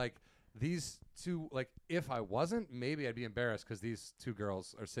care. Like, these two, like, if I wasn't, maybe I'd be embarrassed because these two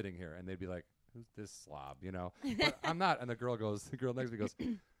girls are sitting here and they'd be like, who's this slob, you know? But I'm not. And the girl next to me goes,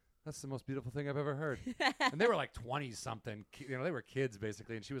 that's the most beautiful thing I've ever heard. And they were like 20-something. You know, they were kids,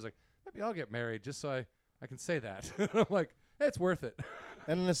 basically. And she was like, maybe I'll get married just so I can say that. I'm like, hey, it's worth it.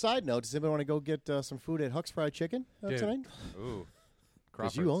 And on a side note, does anybody want to go get some food at Huck's Fried Chicken Dude. tonight? Ooh.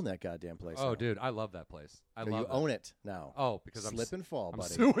 Because you own that goddamn place. Oh, now. dude, I love that place. I Or love you it. own it now. Oh, because Slip and fall, I'm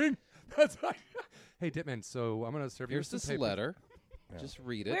buddy. suing. That's right. Hey, Ditman, so I'm going to serve Here's you this some papers. letter. Yeah. Just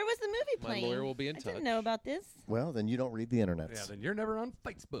read it. Where was the movie My playing? lawyer will be in I touch. didn't know about this. Well, then you don't read the internet. Yeah, then you're never on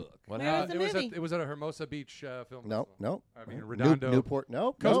Facebook. What Where was the it was movie? it was at a Hermosa Beach film No, festival. no. I mean, New- Redondo. Newport.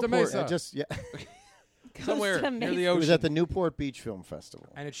 No, Costa Newport. Mesa. Yeah. Somewhere Costa near the Mesa. It was ocean. at the Newport Beach Film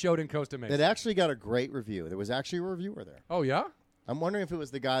Festival. And it showed in Costa Mesa. It actually got a great review. There was actually a reviewer there. Oh, yeah? I'm wondering if it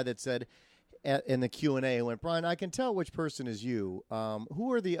was the guy that said in the Q&A, he went, Brian, I can tell which person is you.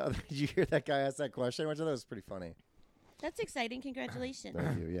 Who are the other? Did you hear that guy ask that question? I thought that was pretty funny. That's exciting. Congratulations. The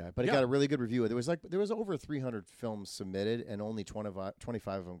review, yeah. But it Yeah. got a really good review. There was over 300 films submitted, and only 25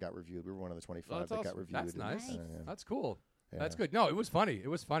 of them got reviewed. We were one of the 25 that's that got awesome. reviewed. That's nice. Nice. That's cool. Yeah. That's good. No, it was funny. It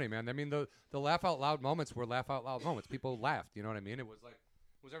was funny, man. I mean, the laugh out loud moments were laugh out loud moments. People laughed. You know what I mean? It was like,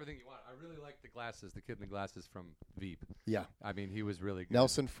 it was everything you want. I really liked the glasses, the kid in the glasses from Veep. Yeah. I mean, he was really good.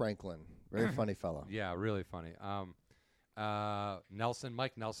 Nelson Franklin. Very funny fellow. Yeah, really funny.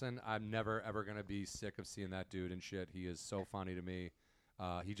 Mike Nelson. I'm never ever gonna be sick of seeing that dude and shit. He is so funny to me.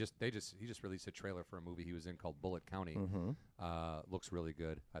 He just released a trailer for a movie he was in called Bullet County. Mm-hmm. Looks really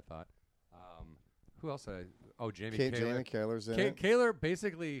good, I thought. Who else? Jamie Jamie Kaler. Kaler's in it. Kaler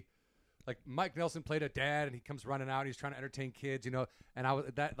basically, like, Mike Nelson played a dad, and he comes running out. And he's trying to entertain kids, you know. And I was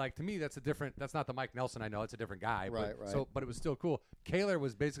that, like, to me, that's That's not the Mike Nelson I know. It's a different guy. Right, but, right. So, but it was still cool. Kaler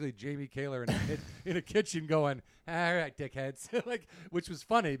was basically Jamie Kaler in a kitchen going, "All right, dickheads," like, which was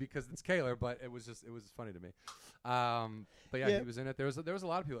funny because it's Kaler, but it was funny to me. But yeah, he was in it. There was a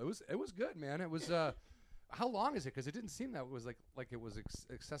lot of people. It was good, man. It was. How long is it? Because it didn't seem that it was like it was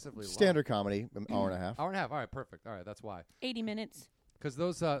excessively long. Standard comedy, an hour and a half. Hour and a half. All right, perfect. All right, that's why. 80 minutes. Because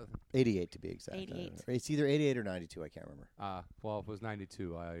those 88 to be exact. 88. It's either 88 or 92. I can't remember. well, if it was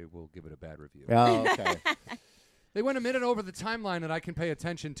 92, I will give it a bad review. Oh, okay. They went a minute over the timeline that I can pay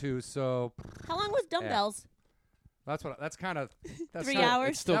attention to, so How long was Dumbbells? that's kind of 3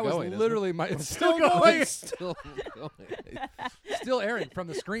 hours? It's still that going, was isn't literally my. It's still going. Still going. Still airing from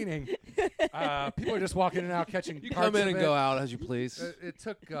the screening. People are just walking in and out, catching. You parts come in of and it. go out as you please. It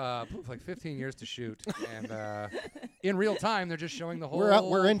took like 15 years to shoot, and in real time, they're just showing the whole.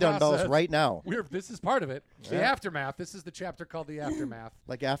 We're in Dumbbells process. right now. This is part of it. The Yeah. aftermath. This is the chapter called the aftermath.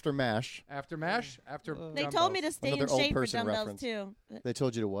 Like after MASH. After MASH, after They Dumbbells. told me to stay in Another old shape for person Dumbbells, reference. too. They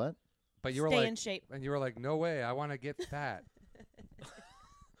told you to what? But you were Stay like, in shape. and you were like, no way, I want to get fat.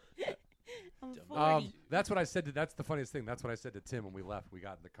 I'm 40. That's what I said. That's the funniest thing. That's what I said to Tim when we left. We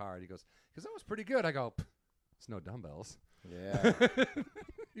got in the car, and he goes, "Because that was pretty good." I go, "It's no dumbbells." Yeah.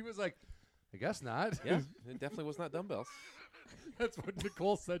 He was like, "I guess not." Yeah, it definitely was not dumbbells. That's what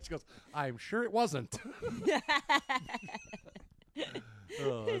Nicole said. She goes, "I'm sure it wasn't."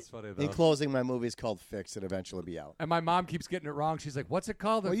 Oh, that's funny though. In closing, my movie is called Fixed. It eventually will be out. And my mom keeps getting it wrong. She's like, "What's it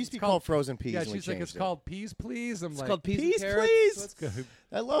called?" Well, it used to It's be called Frozen Peas. Yeah, and we she's like, changed "It's it. called Peas, Please." I'm It's like, called peas Peas, and carrots. Please. Let's go.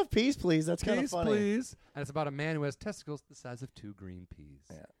 I love Peas, Please. That's kind of Peas, funny. Please. And it's about a man who has testicles the size of 2 green peas.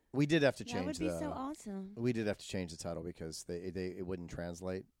 Yeah. We did have to That change would be the. so awesome. We did have to change the title because it wouldn't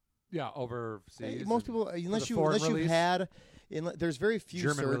translate. Yeah, overseas. Most people, the unless foreign you've release? had, there's very few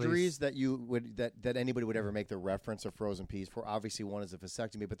German surgeries release. that you would that anybody would ever make the reference of frozen peas for. Obviously, one is a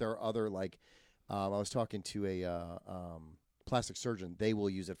vasectomy, but there are other like. I was talking to a plastic surgeon. They will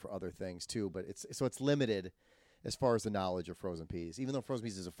use it for other things too, but it's limited as far as the knowledge of frozen peas. Even though frozen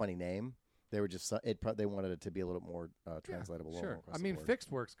peas is a funny name, they were just they wanted it to be a little more translatable. Sure. across I the mean, board.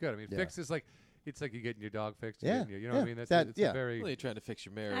 fixed works good. I mean, Yeah. fixed is like, it's like you getting your dog fixed. Yeah. You know what I mean? It's yeah. a very. Well, you're trying to fix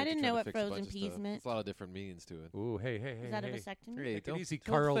your marriage. I didn't you're know trying what to fix a frozen bunch of peas stuff. meant. There's a lot of different meanings to it. Ooh, hey. Is that a vasectomy? Hey, Take it don't, easy,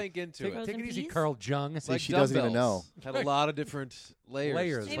 don't Carl. think into Take it. it easy, peas? Carl Jung. See, she doesn't even dumbbells. know. Had a lot of different layers.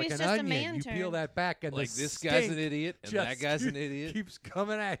 Layers, Maybe like it's an just a onion. man You peel term. that back, and Like the this guy's an stink idiot, and that just guy's an idiot. keeps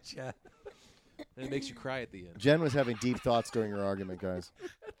coming at you. And it makes you cry at the end. Jen was having deep thoughts during your argument, guys.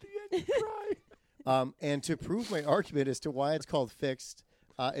 At the end, And to prove my argument as to why it's called fixed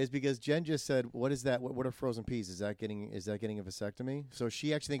is because Jen just said, "What is that? What are frozen peas? Is that getting a vasectomy?" So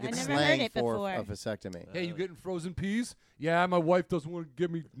she actually thinks it's I never heard slang it for before. a vasectomy. Hey, you getting frozen peas? Yeah, my wife doesn't want to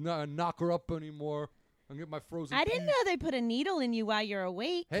give me knock her up anymore. I'm getting my frozen. I peas. didn't know they put a needle in you while you're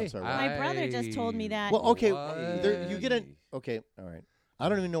awake. Hey, That's all My brother just told me that. Well, okay, What? you get an okay. All right, I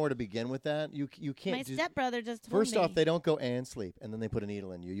don't even know where to begin with that. You can't. My just, stepbrother just told first me. off, they don't go and sleep, and then they put a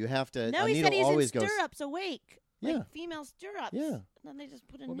needle in you. You have to. No, a he needle said he's always in goes. stirrups awake. Yeah. Like female stirrups. Yeah. And then they just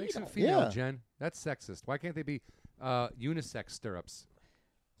put a What makes needle. them female, Yeah. Jen? That's sexist. Why can't they be unisex stirrups?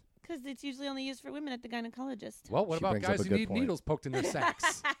 Because it's usually only used for women at the gynecologist. Well, what She about brings up guys a who good need point. needles poked in their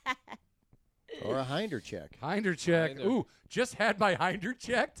sacks? Or a hinder check. Hinder check. Hinder. Ooh, just had my hinder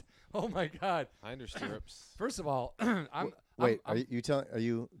checked. Oh my God! Hinder stirrups. First of all, I'm Wait, I'm, are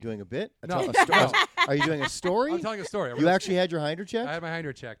you doing a bit? No. Are you doing a story? I'm telling a story. You actually had your hinder checked? I had my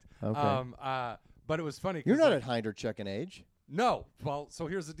hinder checked. Okay. But it was funny. 'cause You're not like, at hinder checking age. No. Well, so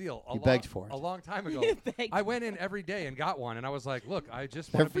here's the deal. You begged for it. A long time ago, You begged I went in every day and got one, and I was like, "Look, I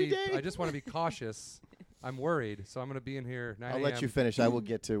just want to Every be. day? I just want to be cautious. I'm worried, so I'm going to be in here 9 I'll let a.m.. you finish. I will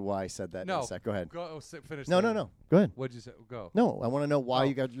get to why I said that in No, a sec. Go ahead. Finish. No. Go ahead. What'd you say? Go. No, I want to know why Oh.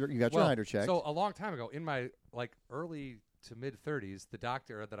 you got your Well, hinder checked. So a long time ago, in my like early to mid 30s, the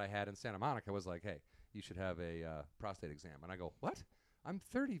doctor that I had in Santa Monica was like, "Hey, you should have a prostate exam." And I go, "What? I'm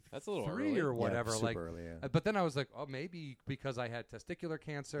 33 That's a little early. or Yeah, whatever." super like, early, yeah. but then I was like, "Oh, maybe because I had testicular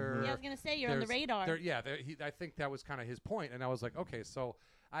cancer." Yeah, I was going to say, you're on the There's- radar. I think that was kind of his point, and I was like, okay, so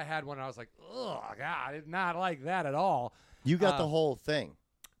I had one, and I was like, oh God, I did not like that at all. You got the whole thing.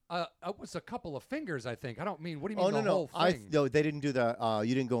 It was a couple of fingers, I think. I don't mean. What do you Oh mean no, the whole thing? no, they didn't do the.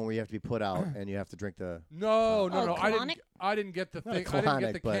 You didn't go where you have to be put out and you have to drink the. No. Oh, colonic? I didn't get the Not thing. a I didn't colonic,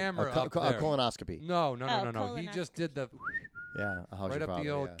 get the but camera a up there. colonoscopy. No. Oh, He just did the Yeah, a how's right your up problem?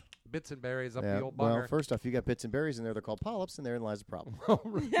 the old yeah. bits and berries up Yeah, the old well, bugger. first off, you got bits and berries in there. They're called polyps, and therein lies the problem.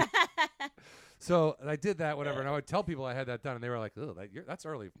 So I did that, whatever, and I would tell people I had that done, and they were like, "Oh, that's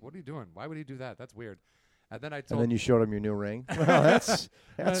early. What are you doing? Why would he do that? That's weird." And then I And told then you showed them your new ring. Well,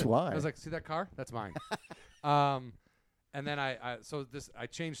 that's why. I was like, "See that car? That's mine." And then I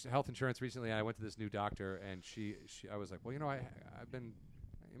changed health insurance recently, and I went to this new doctor, and I was like, "Well, I've been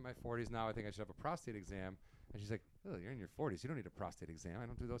in my 40s now. I think I should have a prostate exam." And she's like, "Oh, you're in your 40s. You don't need a prostate exam. I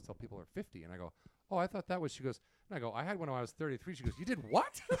don't do those till people are 50." And I go, "Oh, I thought that was." She goes, and I go, "I had one when I was 33." She goes, "You did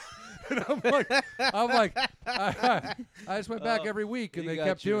what?" And I'm like, I just went back every week, and you they got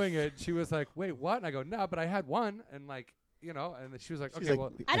kept your doing it. She was like, "Wait, what?" And I go, "No, but I had one," and like, and then she was like, She's "Okay, like,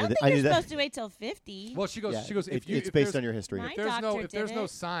 well." I don't think I you're need that. supposed to wait till 50. Well, she goes. Yeah, She goes. If it's if based there's- on your history. Mine- if there's no doctor if there's did no it.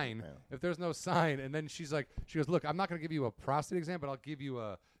 sign, Yeah. if there's no sign, and then she goes, "Look, I'm not going to give you a prostate exam, but I'll give you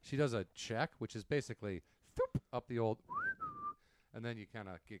a." She does a check, which is basically up the old, and then you kind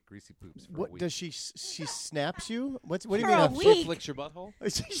of get greasy poops for a What week. does she snaps you? What do you For mean? a a week. Flicks your butthole.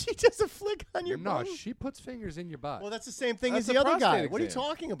 she does a flick on your No, bum? she puts fingers in your butt. Well, that's the same thing That's as the a other guy. prostate What are you exam.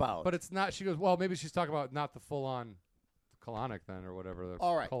 talking about? but it's not. She goes, "Well, maybe she's talking about not the full-on colonic then, or whatever." The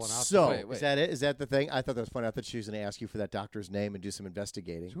all right. colonoscopy. So Wait. is that it? Is that the thing? I thought that was funny. I thought she was going to ask you for that doctor's name and do some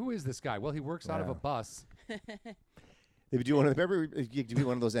investigating. Who is this guy? Well, he works out of a Yeah. bus. They would do one of remember you do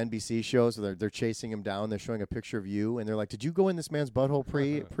one of those NBC shows where they're chasing him down. They're showing a picture of you, and they're like, "Did you go in this man's butthole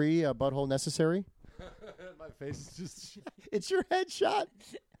pre butthole necessary?" My face is just. It's your headshot.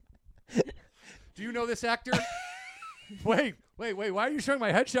 Do you know this actor? Wait. Why are you showing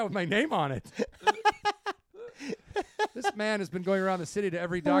my headshot with my name on it? This man has been going around the city to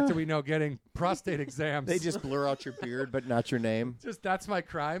every doctor we know getting prostate exams. They just blur out your beard, but not your name. just that's my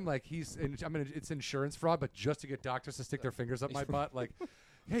crime. Like it's insurance fraud, but just to get doctors to stick their fingers up my butt. Like,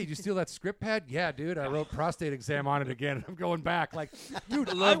 hey, did you steal that script pad? Yeah, dude, I wrote prostate exam on it again. And I'm going back. Like, dude,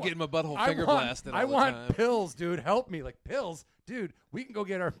 I love getting my butthole finger blasted. I all the want time. pills, dude. Help me, like pills, dude. We can go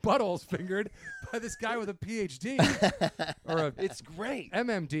get our buttholes fingered by this guy with a PhD or a It's great.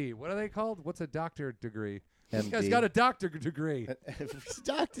 MMD. What are they called? What's a doctor degree? This MD. guy's got a doctor degree.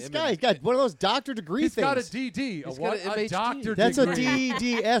 This guy's got one of those doctor degree He's things. got a DD. He's got an A MHD. doctor That's a degree.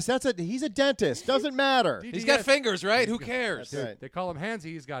 DDS. He's a dentist. Doesn't matter. DDS. He's got fingers, right? Who cares? That's right. They call him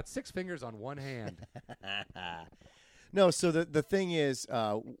Hansy. He's got 6 fingers on one hand. No, so the thing is,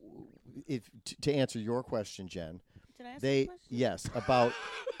 to answer your question, Jen, Did I ask they a question? yes about.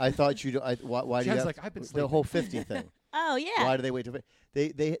 I thought you. Why do you Jen's have like, "I've been the sleeping." whole 50 thing? Oh, yeah. Why do they wait till?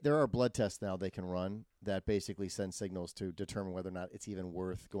 There are blood tests now they can run that basically send signals to determine whether or not it's even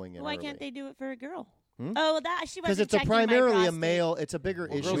worth going in. Why early. can't they do it for a girl? Hmm? Oh, that she wasn't Because it's a checking my primarily a prostate. male. It's a bigger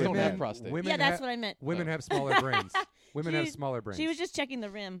Well, issue. girls in don't men. have prostate. Women Yeah, that's ha- what I meant. Women have smaller brains. Women have She- smaller brains. She was just checking the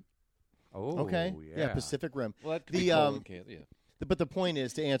rim. Oh, Okay. yeah. Pacific Rim. Well, that could The, be colon cancer. Yeah. But the point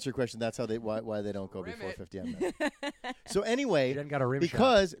is, to answer your question, that's how why they don't go Rim before it. 50 on that. So anyway, Jen got a rim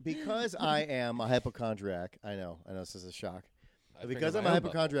because I am a hypochondriac. I know this is a shock. I Because figured I'm my a own bubble.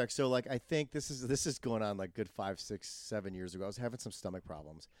 hypochondriac, so like I think this is going on like good 5, 6, 7 years ago. I was having some stomach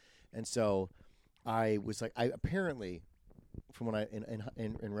problems, and so I was like, I apparently, from when I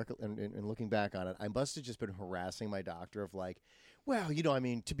in looking back on it, I must have just been harassing my doctor of like, well, I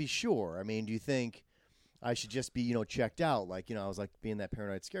mean, to be sure, I mean, do you think I should just be checked out? Like, I was like being that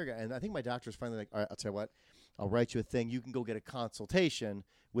paranoid scare guy, and I think my doctor's finally like, all right, I'll tell you what, I'll write you a thing. You can go get a consultation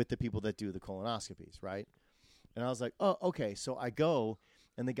with the people that do the colonoscopies, right? And I was like, oh, okay. So I go,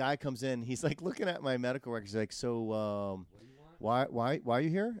 and the guy comes in. He's like looking at my medical records. He's like, so why are you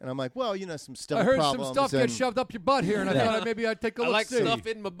here? And I'm like, well, some stomach I heard problems. some stuff and get shoved up your butt here, and I Yeah. thought maybe I'd take a I look. like see. stuff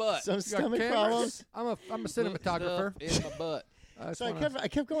in my butt. Some You got stomach cameras? problems. I'm a cinematographer. Stuff in my butt. So I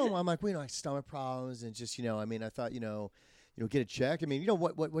kept going. I'm like, like stomach problems, and just I mean, I thought get it checked. I mean,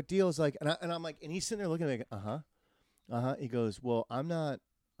 what deal is like? And I'm like, and he's sitting there looking at me, like, He goes, well, I'm not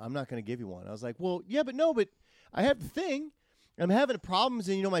going to give you one. I was like, well, yeah, but I have the thing. I'm having problems,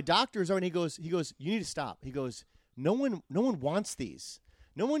 and my doctor's already. He goes, you need to stop. He goes, no one wants these.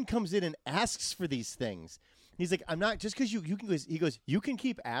 No one comes in and asks for these things. He's like, I'm not just because you can. He goes, you can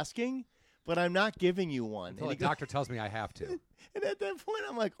keep asking, but I'm not giving you one. Until And the doctor tells me I have to. and at that point,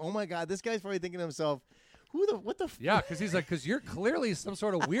 I'm like, oh my god, this guy's probably thinking to himself, what the? Yeah, because he's like, because you're clearly some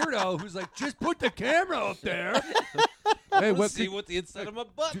sort of weirdo who's like, just put the camera up there. Hey, Let's see what the inside of my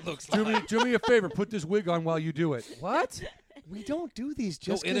butt looks do like. me a favor. Put this wig on while you do it. What? We don't do these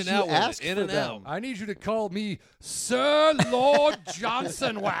just Go in because and you out with it, ask in for and them. out. I need you to call me Sir Lord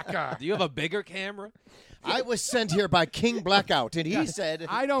Johnson Whacker. Do you have a bigger camera? I was sent here by King Blackout, and he said,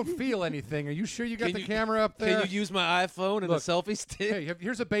 I don't feel anything. Are you sure you got Can the you- camera up there? Can you use my iPhone and Look, a selfie stick? Hey,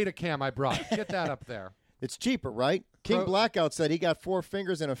 here's a beta cam I brought. Get that up there. it's cheaper, right? King Bro- Blackout said he got 4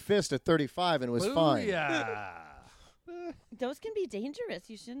 fingers and a fist at 35 and was fine. Booyah. Those can be dangerous.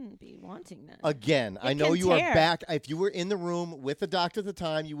 You shouldn't be wanting that. Again, I It know can you are tear. back. If you were in the room with the doctor at the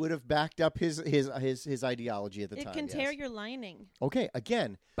time, you would have backed up his ideology at the It time. can yes. tear your lining. Okay,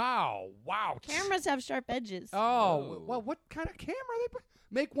 again, Bow. Wow. Cameras have sharp edges. Oh, Whoa. well, what kind of camera they put?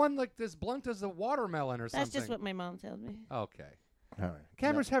 Make one like as blunt as a watermelon or something. That's just what my mom told me. Okay. all right.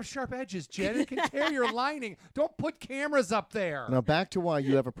 Cameras have sharp edges, Jen. It can tear your lining. Don't put cameras up there. Now back to why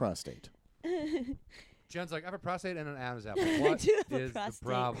you have a prostate. Jen's like, I have a prostate and an Adam's apple. What do have a is the prostate.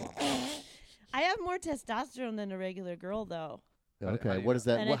 problem? I have more testosterone than a regular girl, though. How do Okay, you what is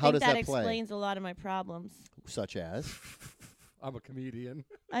know? that? And How I does think that play? explains a lot of my problems. Such as, I'm a comedian.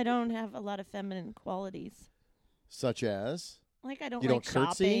 I don't have a lot of feminine qualities. such as, Like I don't you like don't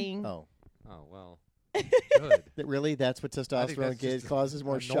curtsy. shopping. Oh, Oh, well. Good. really? That's what I think testosterone that's gives just causes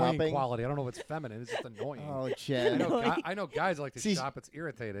more annoying shopping. quality. I don't know if it's feminine. It's just annoying. Oh, I Jen. know, I know guys like to See- shop. It's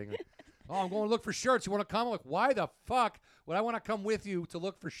irritating. Oh, I'm going to look for shirts. You want to come? I'm like, why the fuck would I want to come with you to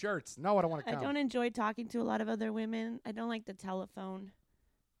look for shirts? No, I don't want to I come. don't enjoy talking to a lot of other women. I don't like the telephone.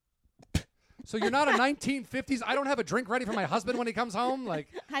 So you're not a 1950s. I don't have a drink ready for my husband when he comes home. Like,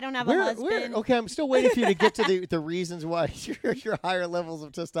 I don't have a husband. Okay, I'm still waiting for you to get to the reasons why your higher levels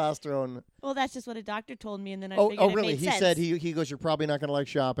of testosterone. Well, that's just what a doctor told me, and then I Oh, figured it really? made He sense. said he goes, you're probably not going to like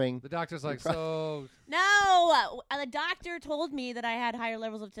shopping. the doctor's like, so No, the doctor told me that I had higher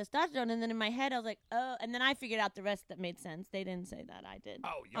levels of testosterone, and then in my head I was like, oh, and then I figured out the rest that made sense. They didn't say that. I did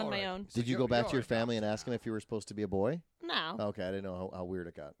on my own. Did you go back to your family and ask him if you were supposed to be a boy? No, Okay, I didn't know how weird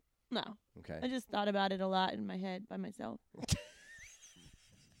it got. no. Okay. I just thought about it a lot in my head by myself.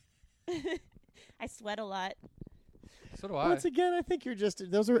 I sweat a lot. So do I. Once again, I think you're just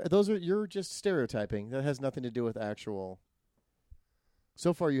you're just stereotyping. That has nothing to do with actual.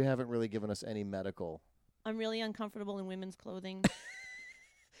 So far, you haven't really given us any medical. I'm really uncomfortable in women's clothing.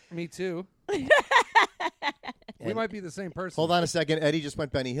 Me too. We And- might be the same person. Hold on a second. Eddie just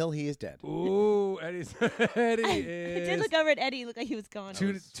went Benny Hill. He is dead. Ooh, Eddie's Eddie I is. did look over at Eddie. Looked like he was going.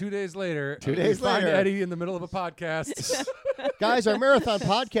 2 days later. 2 we days find later. Eddie in the middle of a podcast. Guys, our marathon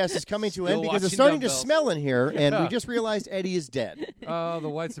podcast is coming to an end Still because it's watching starting to dumbbells. smell in here, and we Yeah. just realized Eddie is dead. Oh, the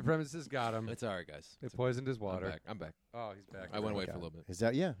white supremacists got him. It's all right, guys. They poisoned his I'm water. back. I'm back. Oh, he's back. I went away Okay. for a little bit. Is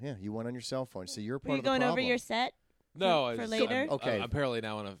that yeah? You went on your cell phone, so you're Were part you of the going over problem. your set? No, I for just- later? I'm, Okay. I'm apparently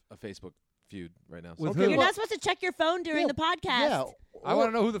now on a Facebook feud right now. So. With Okay, who? You're well- not supposed to check your phone during Yeah, the podcast. Yeah, I want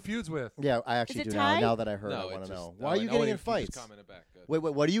to know who the feud's with. Yeah, I actually it do tied? now. Now that I heard, no, I it want to just- know. no, Why are you no, getting he- in he just fights? commented back. Good. Wait,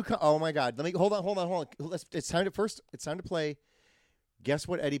 what do you? Oh my God! Let me hold on. It's time to play. Guess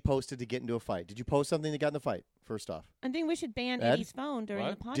what Eddie posted to get into a fight? Did you post something that got in the fight? First off, I think we should ban Ed? Eddie's phone during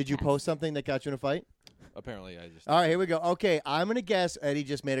What? the podcast. did you post something that got you in a fight? Apparently, I just. All right, here we go. Okay, I'm gonna guess Eddie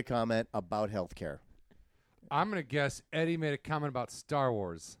just made a comment about healthcare. I'm gonna guess Eddie made a comment about Star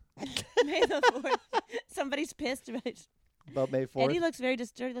Wars. May the 4th. Somebody's pissed about it. About May 4th. Eddie looks very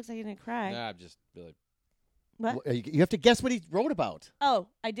disturbed. He looks like he's going to cry. Nah, I'm just really. What? Well, you have to guess what he wrote about. Oh,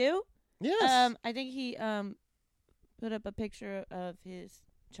 I do? Yes. I think he put up a picture of his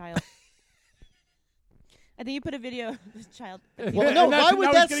child. I think he put a video of his child. Well, no, why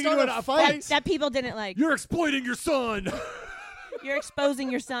would that start a fight? That people didn't like. You're exploiting your son. You're exposing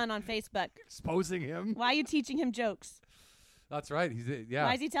your son on Facebook. Exposing him. Why are you teaching him jokes? That's right. Yeah.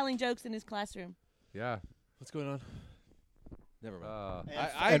 Why is he telling jokes in his classroom? Yeah. What's going on? Never mind.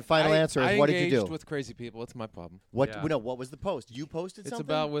 And final answer is, I what did you engaged do? with crazy people. It's my problem. What? Yeah. No, what was the post? You posted It's something?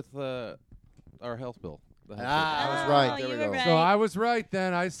 about with our health bill. The health I was Oh, right. There you we were go. right. So I was right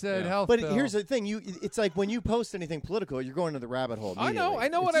then. I said Yeah. health But bill. here's the thing: it's like when you post anything political, you're going to the rabbit hole. I know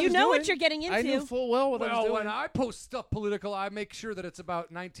what I You was know doing. what you're getting into. I knew full well what I was Well, doing. when I post stuff political, I make sure that it's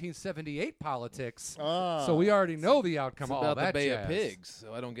about 1978 politics. Ah. So we already know the outcome it's of all about that the Bay jazz. of Pigs,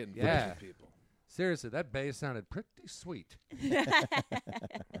 so I don't get in fights Yeah. with people. Seriously, that bay sounded pretty sweet.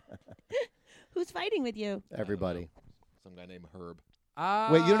 Who's fighting with you? Everybody. Some guy named Herb.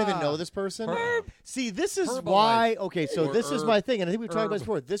 Wait, you don't even know this person? Herb. See, this is Herbalife. why. Okay, so Or this is herb. my thing, and I think we've talked about this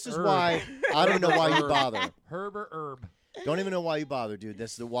before. This is why I don't know why you bother. Herb or herb? Don't even know why you bother, dude.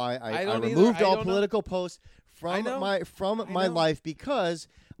 This is why I don't either. removed I all don't know. political posts I from know. my know. life because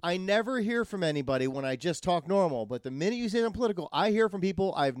I never hear from anybody when I just talk normal. But the minute you say something political, I hear from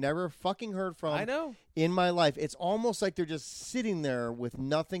people I've never fucking heard from I know. in my life. It's almost like they're just sitting there with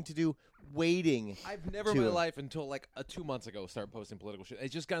nothing to do, waiting. I've never in my life until like 2 months ago started posting political shit.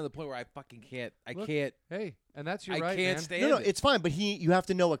 It's just gotten to the point where I fucking can't. I Look, can't. Hey, and that's your I right, can't man. stand No, it. it's fine, but you have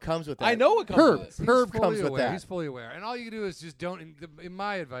to know what comes with that. I know what comes Herb, with it. He's Herb fully comes with aware. that. He's fully aware. And all you do is just don't. In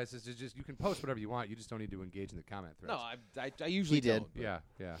my advice is to just you can post whatever you want. You just don't need to engage in the comment threads. No, I usually He did. don't. but Yeah,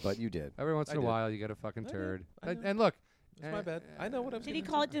 yeah. But you did. Every once in I a did. while, you get a fucking I turd. know. And look, It's my bad. I know what I'm Did he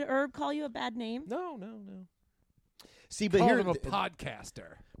saying. call it? Did Herb call you a bad name? No. See, but call here, him a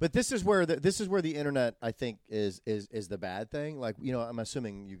podcaster. but this is where the internet, I think, is the bad thing. Like, I'm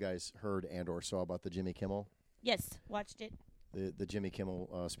assuming you guys heard and or saw about the Jimmy Kimmel, Yes, watched it. the Jimmy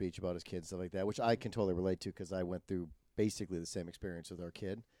Kimmel speech about his kids, stuff like that, which I can totally relate to because I went through basically the same experience with our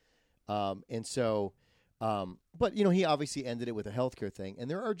kid, and so. But he obviously ended it with a healthcare thing, and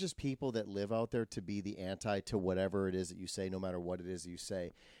there are just people that live out there to be the anti to whatever it is that you say, no matter what it is that you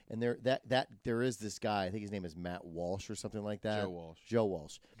say. And there is this guy, I think his name is Matt Walsh or something like that. Joe Walsh. Joe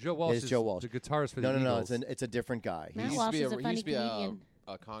Walsh. Joe Walsh It's is Joe Walsh. the guitarist for No, the no, Eagles. it's a different guy. Matt He Walsh used is to a be, funny comedian.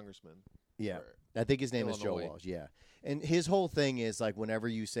 a congressman. Yeah, for I think his name is Joe Illinois. Walsh. Yeah, and his whole thing is like whenever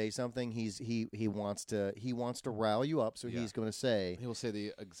you say something, he wants to rile you up, so Yeah. he's going to say. He will say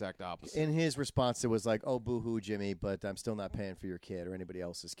the exact opposite. In his response, it was like, "Oh, boo-hoo, Jimmy, but I'm still not paying for your kid or anybody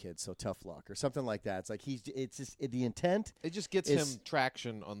else's kid, so tough luck," or something like that. It's like it's just the intent. It just gets It's- him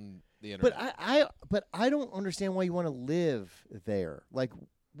traction on the internet. But I don't understand why you want to live there. Like,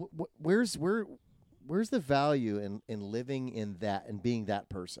 where's the value in living in that and being that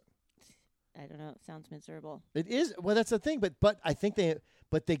person? I don't know. It sounds miserable. It is. Well, that's the thing. But I think they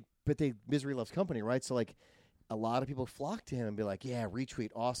misery loves company, right? So like, a lot of people flock to him and be like, "Yeah, retweet,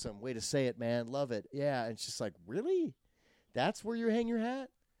 awesome, way to say it, man, love it." Yeah, and it's just like, really, that's where you hang your hat.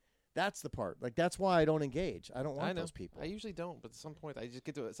 That's the part. Like, that's why I don't engage. I don't want I know. those people. I usually don't, but at some point I just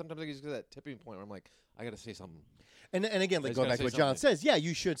get to it. Sometimes I just get to that tipping point where I'm like, I got to say something. And again, like just going gotta back to say what John something. says, yeah,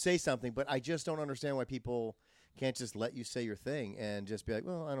 you should say something, but I just don't understand why people can't just let you say your thing and just be like,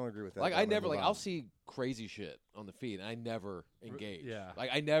 well, I don't agree with that. Like I'm I gonna never move like on. I'll see crazy shit on the feed and I never engage. yeah. Like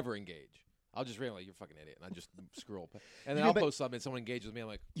I never engage. I'll just randomly, you're a fucking idiot, and I just scroll. And then You I'll mean by- post something and someone engages with me. I'm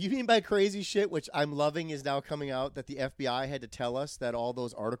like, You mean by crazy shit, which I'm loving, is now coming out that the FBI had to tell us that all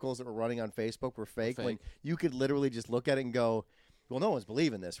those articles that were running on Facebook were fake, when fake. you could literally just look at it and go, well, no one's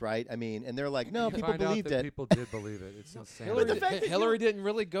believing this, right? I mean, and they're like, no, You people find out believed that it. People did believe it. It's insane. But the fact that Hillary didn't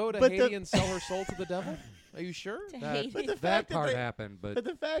really go to but Haiti the- and sell her soul to the devil? Are you sure? To That- hate But it. the that fact that part they- happened, but But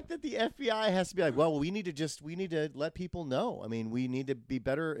the fact that the FBI has to be like, well, we need to let people know. I mean, we need to be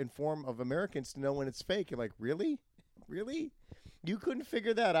better informed of Americans to know when it's fake. And like, really? You couldn't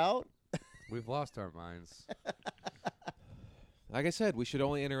figure that out? we've lost our minds. Like I said, we should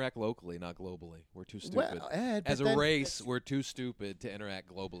only interact locally, not globally. We're too stupid. Well, Ed, As but a then- race, we're too stupid to interact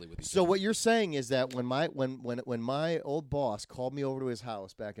globally with each So other. what you're saying is that when my old boss called me over to his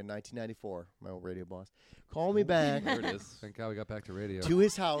house back in 1994, my old radio boss, called me back There it is. Thank God we got back to radio. to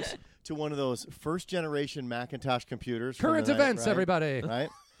his house to one of those first generation Macintosh computers. from Current the night, events, right? everybody. Right?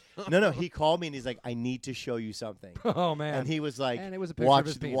 No, he called me and he's like, I need to show you something. Oh man. And he was like, And it was a picture of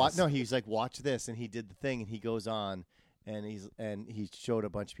his penis. No, he's like, watch this, and he did the thing, and he goes on, and he showed a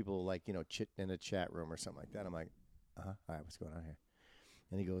bunch of people like chit in a chat room or something like that. I'm like, all right, what's going on here?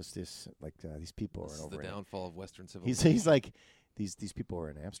 And he goes, these people This are is over. the downfall of Western civilization. He's like, these people are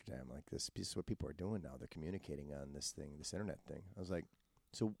in Amsterdam. Like this is what people are doing now. They're communicating on this internet thing. I was like,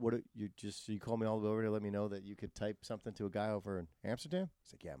 so what? You called me all the way over to let me know that you could type something to a guy over in Amsterdam?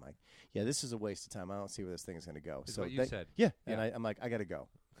 He's like, yeah, Mike. Yeah, this is a waste of time. I don't see where this thing is going to go. Is so what you said. Yeah, Yeah. and I'm like, I got to go.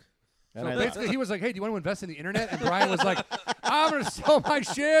 And So I basically, he was like, "Hey, do you want to invest in the internet?" And Brian was like, "I'm going to sell my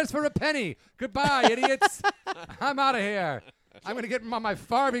shares for a penny. Goodbye, idiots. I'm out of here. I'm going to get my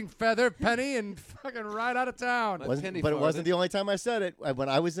farming feather penny and fucking ride out of town." But it wasn't the only time I said it. When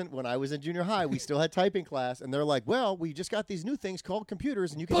I was in junior high, we still had typing class, and they're like, "Well, we just got these new things called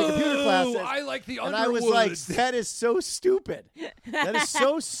computers, and you can take computer classes." I like the and Underwoods. I was like, "That is so stupid. That is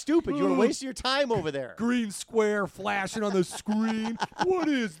so stupid. You're wasting your time over there." Green square flashing on the screen. What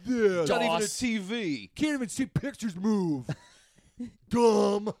is this? Not even a TV. Can't even see pictures move.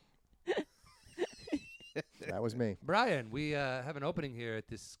 Dumb. That was me. Brian, we have an opening here at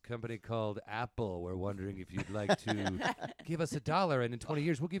this company called Apple. We're wondering if you'd like to give us $1, and in 20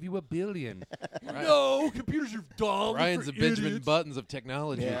 years we'll give you $1 billion. No, computers are dumb. Ryan's for the Benjamin idiots. Buttons of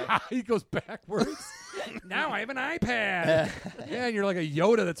technology. Yeah. He goes backwards. Now I have an iPad. Yeah, and you're like a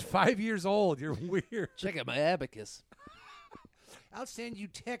Yoda that's 5 years old. You're weird. Check out my abacus. I'll send you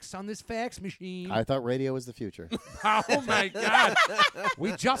texts on this fax machine. I thought radio was the future. Oh, my God.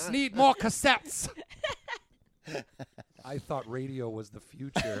 We just need more cassettes. I thought radio was the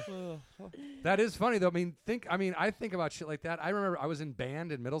future. That is funny, though. I think about shit like that. I remember I was in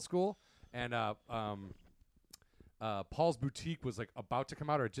band in middle school, and Paul's Boutique was like about to come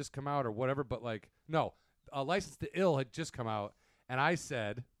out or had just come out or whatever. But License to Ill had just come out, and I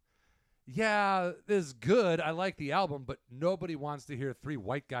said, "Yeah, this is good. I like the album, but nobody wants to hear 3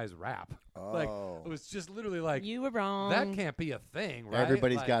 white guys rap." Like it was just literally like, You were wrong. that can't be a thing, right?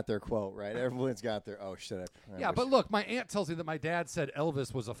 Everybody's Like, got their quote, right? Everyone's got their, oh, shit. Yeah, but look, my aunt tells me that my dad said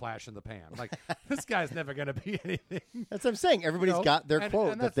Elvis was a flash in the pan. Like, this guy's never going to be anything. That's what I'm saying. Everybody's got their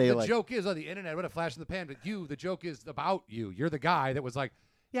quote and that they the like. The joke is, the internet, what a flash in the pan. But the joke is about you. You're the guy that was like,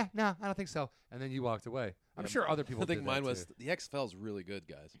 yeah, no, I don't think so. And then you walked away. I'm sure other people I think did mine that was too. the XFL's really good,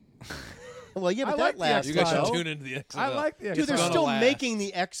 guys. Well, yeah, I but like that the lasts. You guys X-Files. should tune into the XFL. I like the Dude, X-Files. they're gonna still last. making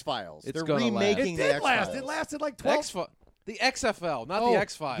the X-Files. It's They're gonna last. remaking It the did X-Files. last. It lasted like 12. The XFL, not Oh, the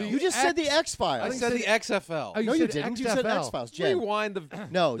X-Files. You just said the X- X-Files. I think said you the said- XFL. Oh, no, you said didn't. You said XFL. X-Files. Jen. Rewind the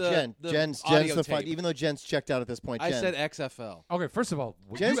No, the Jen's audio the fight. tape. Even though Jen's checked out at this point, I Jen. said XFL. Okay, first of all,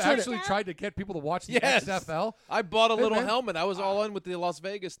 Jen's you trying to- actually tried to get people to watch the Yes. XFL? I bought a Hey, little man. helmet. I was all in with the Las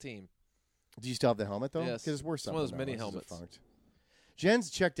Vegas team. Do you still have the helmet though? Yes. Because it's worth It's one of something. those mini now. This is helmets. defunct.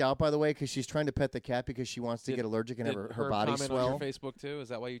 Jen's checked out, by the way, because she's trying to pet the cat because she wants to get allergic and have Did her Herb body comment swell. on your Facebook too? Is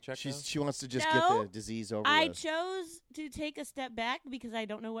that why you checked out? She wants to just No, get the disease over I with. chose to take a step back because I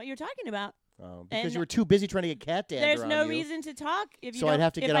don't know what you're talking about. Because and you were too busy trying to get cat dander There's on no you. reason to talk if you So don't, I'd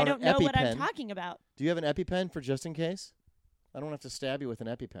have to if get I out don't an know what I'm EpiPen. talking about. Do you have an EpiPen for just in case? I don't have to stab you with an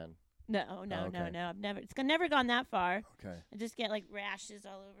EpiPen. No. Oh, okay. I've never gone that far. Okay. I just get like rashes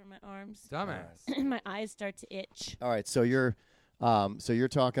all over my arms. Dumbass. And my eyes start to itch. All right. So you're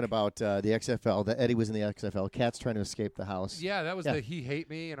talking about the XFL. That Eddie was in the XFL. Cat's trying to escape the house. Yeah, that was Yeah. the he hate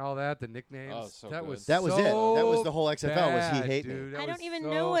me and all that, the nicknames. Oh, so that good. was That was so it. That was the whole XFL was he bad, hate me. dude. That I was don't even so-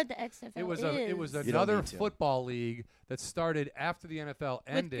 know what the XFL It was is. it was don't another need to. football league that started after the NFL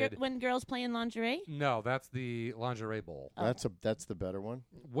ended. when girls play in lingerie. No, that's the lingerie bowl. Oh. That's the better one.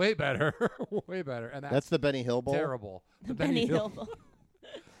 Way better, way better. And That's the Benny Hill Bowl. terrible. The Benny Hill. Bowl.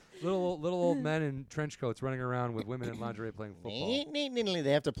 little old men in trench coats running around with women in lingerie playing football.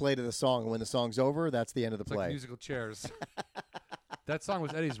 They have to play to the song, and when the song's over, that's the end of the It's play. like musical chairs. That song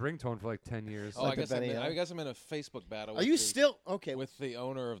was Eddie's ringtone for like 10 years. Oh, Like I the guess I'm Benny in, Hill. I guess I'm in a Facebook battle. Are with you the, still okay? with the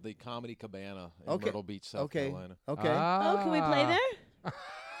owner of the Comedy Cabana in Okay. Myrtle Beach, South Okay. Carolina? Okay. Oh, can we play there?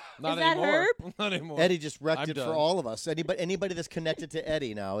 Not that anymore. Herb? Not anymore. Eddie just wrecked I'm it for done. all of us. Anybody that's connected to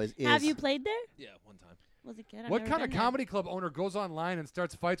Eddie now is. Have you played there? Yeah, one time. Was it good? I've What never kind of been there. comedy club owner goes online and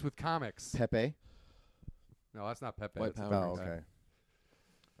starts fights with comics? Pepe? No, that's not Pepe. White That's a Power. Oh, different okay.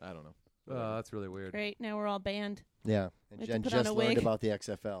 guy. I don't know. That's really weird. Great. Now we're all banned. Yeah. And We have to Jen put on just a learned wig. about the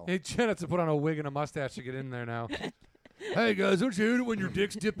XFL. Hey, Jen has to put on a wig and a mustache to get in there now. Hey, guys, don't you hate it when your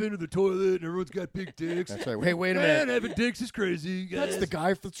dicks dip into the toilet and everyone's got big dicks? That's right. Wait a Man, minute. having dicks is crazy. That's guys. the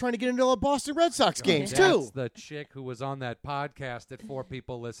guy that's trying to get into all Boston Red Sox games That's too. the chick who was on that podcast that 4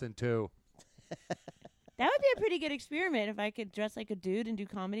 people listened to. That would be a pretty good experiment if I could dress like a dude and do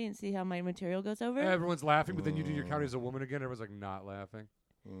comedy and see how my material goes over. Everyone's laughing, but then you do your comedy as a woman again. Everyone's like not laughing.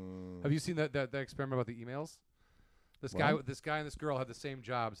 Have you seen that experiment about the emails? This guy and this girl had the same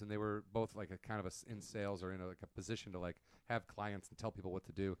jobs, and they were both like a kind of in sales or in like a position to like have clients and tell people what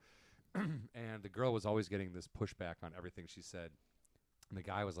to do. And the girl was always getting this pushback on everything she said. And the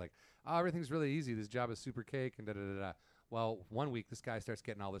guy was like, "Oh, everything's really easy. This job is super cake." And da da da da. Well, one week this guy starts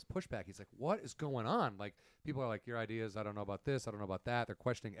getting all this pushback. He's like, "What is going on?" Like people are like, "Your ideas. I don't know about this. I don't know about that." They're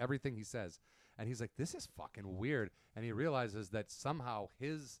questioning everything he says. And he's like, "This is fucking weird." And he realizes that somehow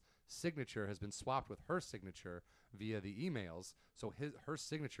his signature has been swapped with her signature via the emails, so her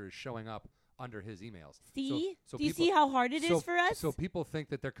signature is showing up under his emails. See? So Do you see how hard it is for us? So people think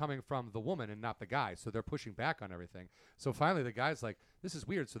that they're coming from the woman and not the guy, so they're pushing back on everything. So finally the guy's like, this is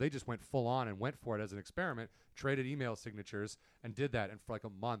weird, so they just went full on and went for it as an experiment, traded email signatures, and did that. And for like a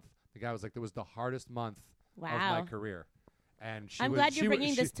month, the guy was like, that was the hardest month of my career. And I'm glad you're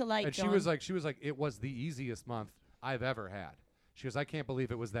bringing this to light, and John. she was like, it was the easiest month I've ever had. She goes, I can't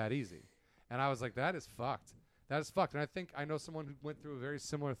believe it was that easy. And I was like, that is fucked. That is fucked. And I think I know someone who went through a very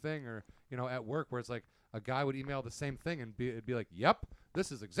similar thing, or at work, where it's like a guy would email the same thing and it'd be like, yep,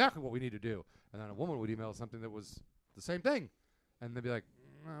 this is exactly what we need to do. And then a woman would email something that was the same thing, and they'd be like,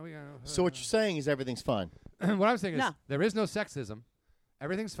 no, we gotta, So what you're saying is everything's fine. what I'm saying is No. there is no sexism.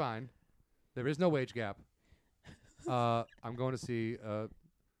 Everything's fine. There is no wage gap. I'm going to see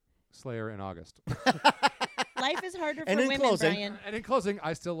Slayer in August. Life is harder for And in women, closing- Brian. And in closing,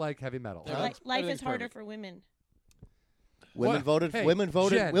 I still like heavy metal. Life is Everything's harder perfect. for women. Women What? voted. Hey, women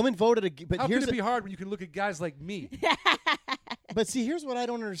voted. Jen, Women voted. But How here's can it be hard when you can look at guys like me? But see, here's what I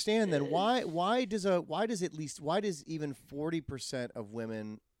don't understand. Then why does even 40% of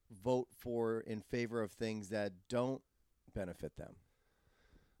women vote in favor of things that don't benefit them?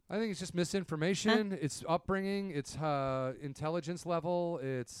 I think it's just misinformation. It's upbringing. It's intelligence level.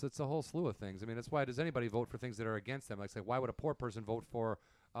 It's a whole slew of things. I mean, that's why does anybody vote for things that are against them? Like, say, why would a poor person vote for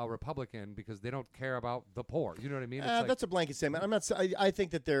a Republican? Because they don't care about the poor. You know what I mean? It's like, That's a blanket statement. I'm not. I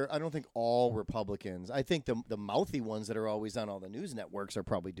think that I don't think all Republicans. I think the mouthy ones that are always on all the news networks are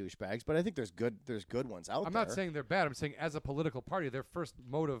probably douchebags. But I think there's good ones out there. I'm not saying they're bad. I'm saying as a political party, their first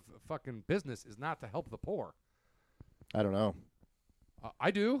mode of fucking business is not to help the poor. I don't know.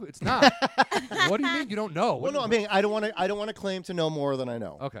 I do. It's not. What do you mean you don't know? Well, no. I mean, I don't want to claim to know more than I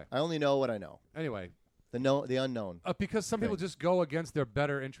know. Okay. I only know what I know. Anyway, The unknown. because some people Okay. just go against their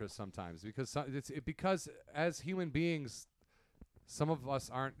better interests sometimes. Because as human beings, some of us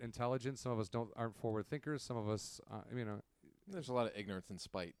aren't intelligent. Some of us aren't forward thinkers. Some of us, There's a lot of ignorance and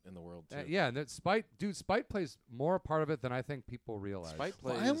spite in the world, too. yeah. And that spite plays more part of it than I think people realize. Spite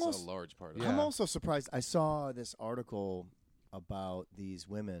plays I almost- a large part of Yeah. it. I'm also surprised. I saw this article about these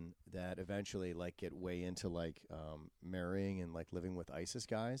women that eventually get way into marrying and living with ISIS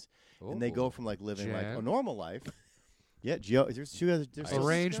guys, and they Ooh. go from living Jan? a normal life. Yeah, there's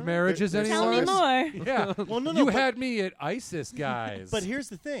Arranged marriages There's Tell me anymore? more. Yeah. Well, no, you but- had me at ISIS, guys. But here's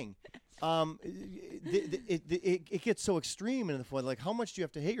the thing. It gets so extreme in the point, how much do you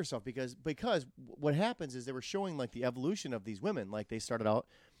have to hate yourself? Because what happens is they were showing the evolution of these women. They started out,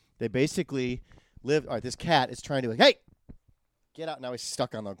 they basically lived. All right, this cat is trying to hey, get out. Now he's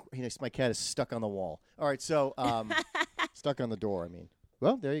stuck on my cat is stuck on the wall. All right, so stuck on the door. I mean,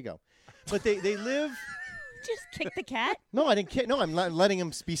 well, there you go. But they live. Just kick the cat. No, I didn't. No, I'm not letting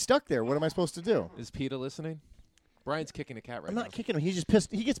him be stuck there. What am I supposed to do? Is PETA listening? Brian's kicking a cat right I'm now. not kicking him. He's just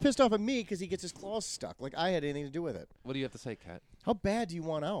pissed. He gets pissed off at me because he gets his claws stuck. I had anything to do with it. What do you have to say, Cat? How bad do you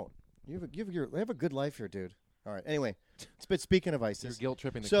want out? You have a good life here, dude. All right. Anyway, speaking of You're ISIS, guilt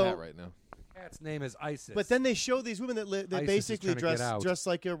tripping the So- cat right now. cat's name is ISIS. but then they show these women that ISIS is basically trying to get out. dress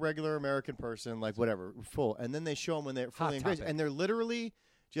like a regular American person, whatever, full, and then they show them when they're fully Hot engaged, topic. and they're literally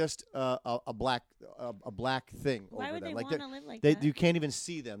just a black thing Why over would them. they Like want to live like they, that? you can't even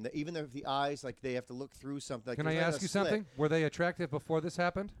see them. Even if the eyes, they have to look through something. Can there's I not ask a you slit. something? Were they attractive before this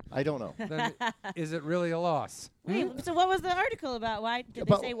happened? I don't know. Then is it really a loss? Wait, so what was the article about? Why did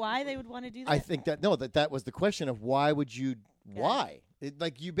About- they say why they would want to do that? I think that was the question of why would you? Why?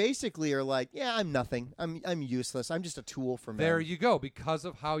 You basically are yeah, I'm nothing. I'm useless. I'm just a tool for men. There you go. Because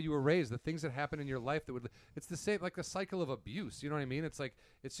of how you were raised, the things that happen in your life it's the same, like a cycle of abuse. You know what I mean?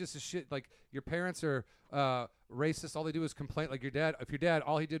 It's just a shit. Your parents are racist. All they do is complain. Like your dad, if your dad,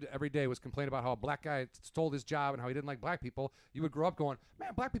 all he did every day was complain about how a black guy stole his job and how he didn't like black people, you would grow up going,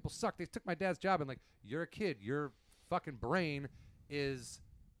 man, black people suck. They took my dad's job. And you're a kid. Your fucking brain is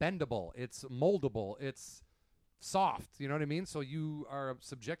bendable. It's moldable. It's soft, you know what I mean? So you are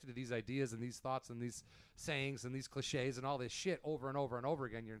subjected to these ideas and these thoughts and these sayings and these cliches and all this shit over and over and over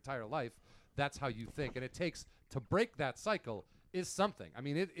again your entire life. That's how you think, and it takes to break that cycle is something. I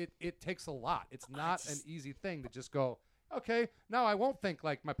mean, it takes a lot. It's not an easy thing to just go, okay, now I won't think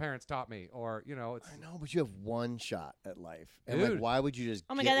like my parents taught me, or it's. I know, but you have one shot at life, and Dude. like, why would you just?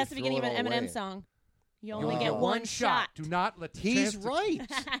 Oh my get- God, that's the throw beginning of it an all Eminem away? song. You You only Oh. get one shot. Do not let the He's chance to- right.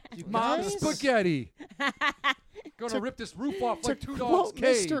 You Mom, guys? spaghetti. Gonna To- rip this roof off To like 2 dogs' quote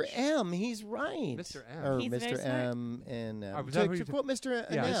cage. Mr. M, he's right. Mr. M. Or He's very Mr. smart. M and was that what to you quote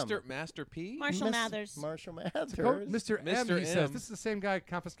Mr. Yeah. M. Master P. Marshall Mathers. Marshall Mathers. Go, Mr. M, Mr. he says. M. This is the same guy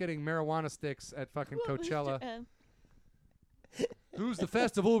confiscating marijuana sticks at fucking What, Coachella. Mr. M? Who's the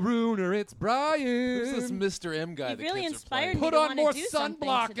festival ruiner? It's Brian. Who's this Mr. M guy? You that really kids are inspired playing? me. Put to on wanna more do something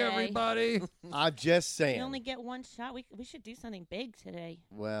sunblock, today. everybody. I'm just saying. You only get one shot. We should do something big today.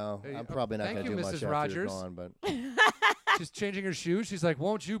 Well, Hey, I'm probably not thank going to you, do much Mrs. after Rogers. you're gone, but She's changing her shoes. She's like,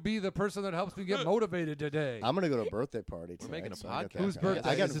 "Won't you be the person that helps me get motivated today?" I'm going to go to a birthday party tonight. making a so I got podcast. that. Whose birthday?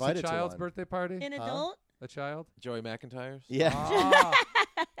 I got is this invited a child's to one. birthday party? An adult? A child? Joey McIntyre's. Yeah. Ah.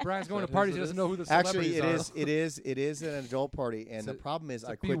 Brian's going that to parties. who He it doesn't is? know who the Actually, celebrities it is an adult party, and the problem is it's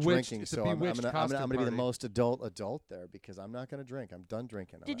a I quit bewitched- drinking, it's a so I'm bewitched going costume to be the party. most adult there because I'm not going to drink. I'm done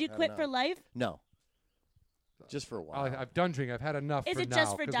drinking. Did I've you had quit enough. for life? No. Just for a are. while. I've done drinking. I've had enough. Is for it now,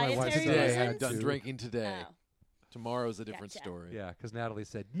 just for 'cause my wife dietary said I Today, had I'm done to. drinking today. Oh. Tomorrow's a different Gotcha. story. Yeah, because Natalie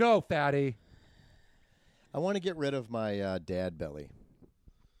said, "No, fatty," I want to get rid of my dad belly.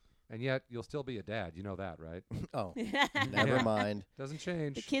 and yet you'll still be a dad. You know that, right? Oh, the never Yeah. mind. Doesn't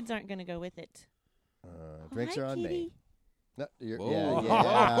change. kids aren't going to go with it. Drinks hi, are on kitty. me. No, Whoa.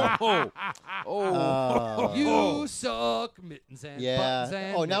 yeah. Oh. You suck mittens and Yeah. buttons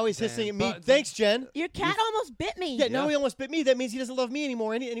and Oh, now he's mittens hissing at and me. buttons. Thanks, Jen. Your cat almost bit me. Yeah, now Yeah. he almost bit me. That means he doesn't love me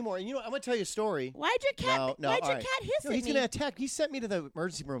anymore. Anymore. And you know, I'm going to tell you a story. Why'd your cat? No, why'd all your right. cat hiss No, at he's me? going to attack. He sent me to the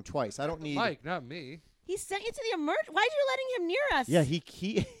emergency room twice. I don't need. Mike, not me. He sent you to the emergency. Why'd you letting him near us? Yeah,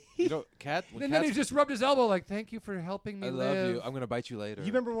 he You know, cat. When And then he cats- just rubbed his elbow like, "Thank you for helping me I live." love you. I'm gonna bite you later. You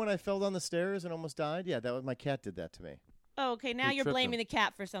remember when I fell down the stairs and almost died? Yeah, that was my cat did that to me. Oh, okay, now He you're tripped blaming him. the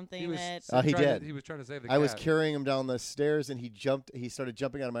cat for something He was. that. He trying to- did. he was trying to save the I was cat. carrying him down the stairs and he jumped. He started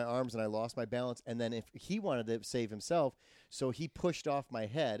jumping out of my arms and I lost my balance. And then if he wanted to save himself, so he pushed off my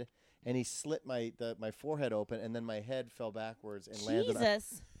head and he slit my forehead open and then my head fell backwards and landed.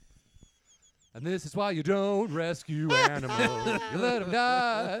 Jesus. And this is why you don't rescue animals. You let them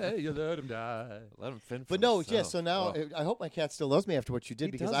die. You let them die. Let him fend for But no, himself. yeah. So now Oh. I hope my cat still loves me after what you did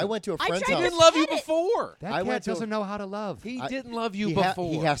He because I doesn't. went to a I friend's tried He to house. didn't love you Pet it. before. That I cat went to- doesn't know how to love. He I- didn't love you He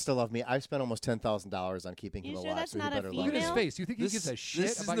before. he has to love me. I've spent almost $10,000 on keeping him You alive. sure that's so he not a better love Look at me. his female? face. You think he This, gives a shit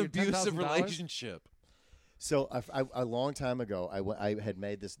this is about an your abusive $10,000? relationship. So a long time ago, I had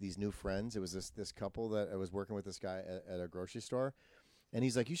made these new friends. It was this couple that I was working with this guy at a grocery store, and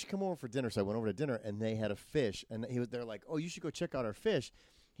he's like, "You should come over for dinner." So I went over to dinner, and they had a fish, and they're like, "Oh, you should go check out our fish."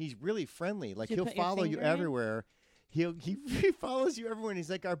 He's really friendly. Like Did you he'll put your follow you finger in it? everywhere. He follows you everywhere, and he's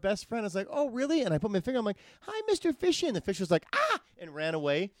like our best friend. I was like, "Oh, really?" And I put my finger. I'm like, "Hi, Mr. Fishy," and the fish was like, "Ah!" and ran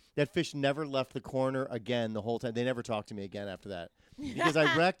away. That fish never left the corner again the whole time. They never talked to me again after that because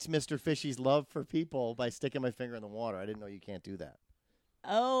I wrecked Mr. Fishy's love for people by sticking my finger in the water. I didn't know you can't do that.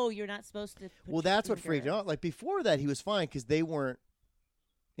 Oh, you're not supposed to. Put Well, your that's what finger. freaked him out. Like before that, he was fine because they weren't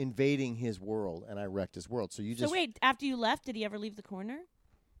invading his world, and I wrecked his world. So you So just wait, after you left, did he ever leave the corner?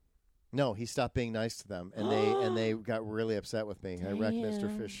 no. He stopped being nice to them, and they got really upset with me. I wrecked Mr.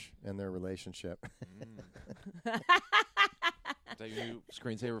 Damn. Fish and their relationship. Is that your new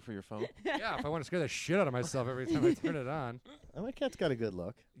screensaver for your phone? Yeah, if I want to scare the shit out of myself every time I turn it on. Oh, my cat's got a good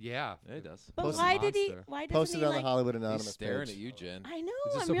look. Yeah. Yeah, he does. But Post why a did he? monster. Why doesn't Posted he on the like? Hollywood Anonymous He's staring page. at you, Jen. I know.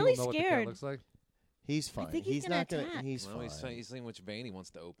 Is this I'm so really people know what the cat scared. looks like? He's fine. think he's gonna not gonna. attack. He's Well, fine. he's seeing which vein he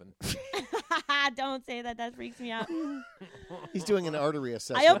wants to open. Don't say that. That freaks me out. He's doing an artery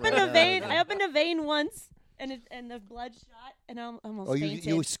assessment. I opened right a now. vein. I opened a vein once, and the blood shot, and I almost Oh, fainted.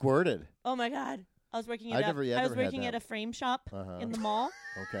 you squirted. Oh my god! I was working I've at never- yeah, I I've was never had working that. at a frame shop Uh-huh. in the mall.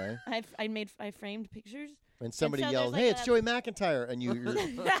 Okay. I framed pictures. And somebody so there's yelled, like "Hey, it's a- Joey McIntyre!" And you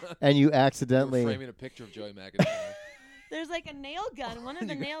There's you We're accidentally. framing a picture of Joey McIntyre. like a nail gun. One of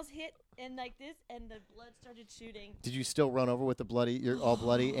the nails hit and like this, and the blood started shooting. Did you still run over with the bloody? You're all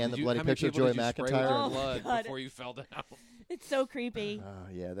bloody, and Did the you- bloody how many picture of people Joey did you spray with your McIntyre? Oh, blood God. before you fell down? It's so creepy. Oh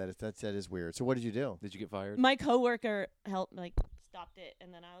yeah, that is weird. So what did you do? Did you get fired? My coworker helped, stopped it,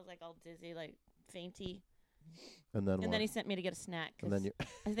 and then I was like all dizzy, like fainty, And then and what? then he sent me to get a snack. And then 'cause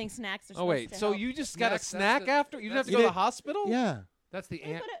you. I think snacks are. Oh supposed wait, to so help. you just got a Snacks, snack that's the- after? You didn't have to that's go to the- the hospital? Yeah. That's the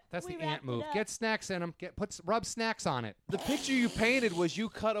We ant. put it- That's we the ant wrapped it move. up. Get snacks in them. Rub snacks on it. The picture you painted was you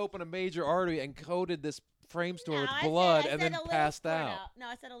cut open a major artery and coated this frame store No, with I said- blood I and said then a little passed squirt out. No,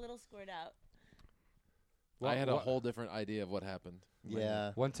 I said a little squirt out. I had a whole different idea of what happened.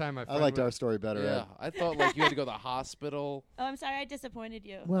 Yeah. One time, my I friend liked went- our story better. Yeah, Ed. I thought like you had to go to the hospital. Oh, I'm sorry, I disappointed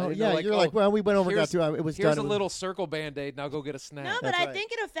you. Well, didn't know, yeah, like, you're oh, like, well, we went over, got here's- through. It was Here's done. a It was- little circle Band-Aid. Now go get a snack. No, but That's I right.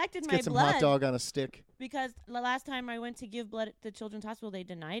 think it affected Let's my get some blood hot dog on a stick. because the last time I went to give blood at the Children's Hospital, they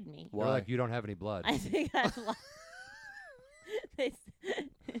denied me. You're Why? like, you don't have any blood. I think that's why.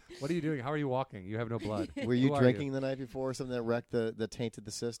 What are you doing? How are you walking? You have no blood. Were you Who are drinking the night before or something that wrecked that tainted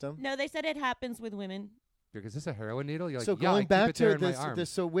the system? No, they said it happens with women. Is this a heroin needle? You're like, So yeah, I going keep back it there to in my this, arm.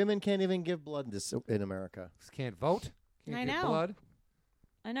 so women can't even give blood in America. Can't vote. Can't I get know. blood.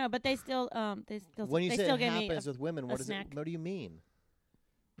 I know, but they still When you they say still it give me happens with women, what snack. What do you mean?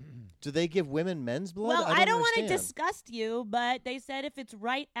 Do they give women men's blood? Well, I don't want to understand. disgust you, but they said if it's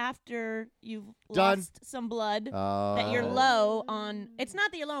right after you've Done. lost some blood, that you're low on. It's not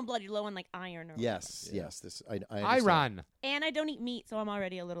that you're low on blood; you're low on like iron or Yes, Yeah. yes. This I understand. Iron. And I don't eat meat, so I'm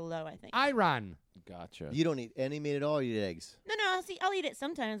already a little low. I think. Iron. Gotcha. You don't eat any meat at all. You eat eggs No, I'll eat it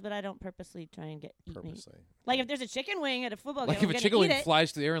sometimes, but I don't purposely try and eat meat. purposely. Like if there's a chicken wing at a football Like game, if a I'm chicken gonna wing eat it.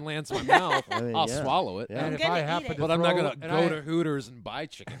 flies through the air and lands in my mouth, I mean, I'll yeah. swallow it. Yeah. And I'm if gonna I eat happen it. to But I'm not throw- gonna and go I- to Hooters and buy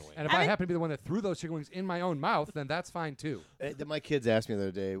chicken wings. And if I happen to be the one that threw those chicken wings in my own mouth, then that's fine too. My kids asked me the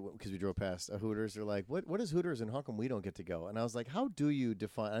other day because we drove past a Hooters. They're like, "What is Hooters and how come we don't get to go?" And I was like, "How do you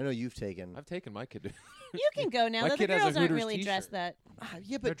define?" I know you've taken. I've taken my kid. You can go now. My though the kid has a girls aren't Hooters really dressed t-shirt. that.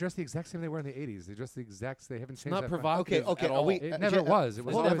 Yeah, They're dressed the exact same they were in the 80s. They dressed the exact. They haven't changed. Not that provocative. Okay, at are all. we- It never Jen, was. It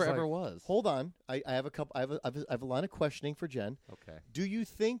was It always never like, ever was. Hold on, I have a couple. I have a line of questioning for Jen. Okay. Do you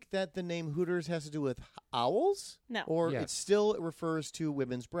think that the name Hooters has to do with owls? No. Or Yes. it still refers to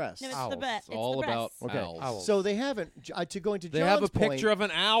women's breasts? No, it's Owls. the best. It's all about breasts. Okay. owls. Owls. So they haven't. To going to They John's have a point, picture of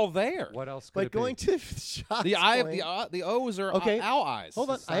an owl there. What else could but it going be? to John's The eye, point, the O's are Okay. owl eyes. hold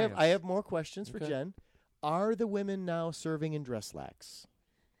on, It's I have science. more questions for Okay. Jen. Are the women now serving in dress slacks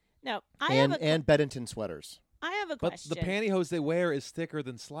No, I and have a and Benetton sweaters? I have a But question. the pantyhose they wear is thicker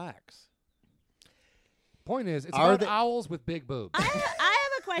than slacks. Point is, it's Are about they- owls with big boobs. I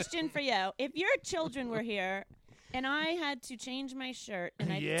have a question for you. If your children were here and I had to change my shirt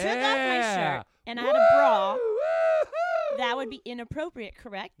and I took off my Yeah. shirt and I had a bra, that would be inappropriate,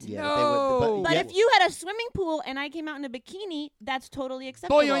 correct? Yeah, No. But yeah, if you had a swimming pool and I came out in a bikini, that's totally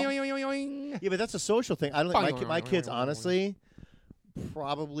acceptable. Boing, oing, oing, oing, oing. yeah, but that's a social thing. I don't think Boing, my boing, kids boing, boing, honestly.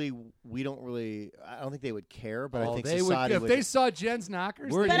 Probably, we don't really. I don't think they would care, but I Oh, think they society would, if they saw Jen's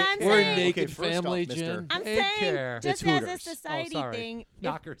knockers, We're, But they'd I'm care. we're a saying- naked Okay, first family, off, mister. Jen. I'm They saying, care. just It's as a Hooters. society sorry. thing,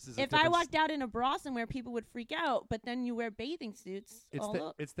 Knockers is a if I different- walked out in a bra somewhere, people would freak out. But then you wear bathing suits. It's all the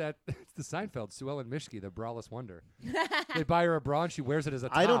up. it's the Seinfeld Sue Ellen Mishke, the braless wonder. They buy her a bra and she wears it as a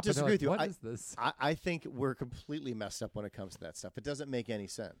top. I don't and they're disagree like, with you. What I- is this? I think we're completely messed up when it comes to that stuff. It doesn't make any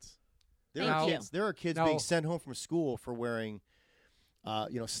sense. There Thank are you. kids. There are kids No. being sent home from school for wearing,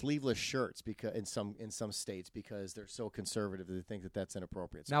 sleeveless shirts because in some states because they're so conservative that they think that that's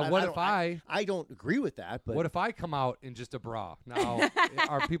inappropriate. So Now, what if don't- I don't agree with that, but what if I come out in just a bra? Now,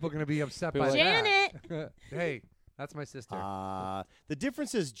 are people going to be upset by Janet. that? Hey, that's my sister. the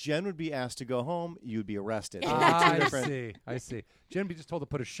difference is Jen would be asked to go home, you'd be arrested. Those are two I different- see. I see. Jen be just told to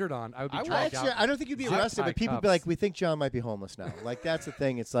put a shirt on. I would be I would dragged Actually, out. I don't think you'd be Zip arrested, tie but people would be cuffs. like, "We think John might be homeless now." Like that's the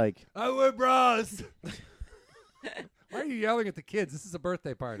thing. It's like I wear bras. Why are you yelling at the kids? This is a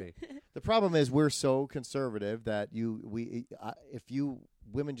birthday party. the problem is we're so conservative that if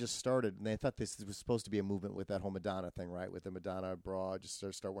women just started and they thought this was supposed to be a movement with that whole Madonna thing, right? With the Madonna bra, just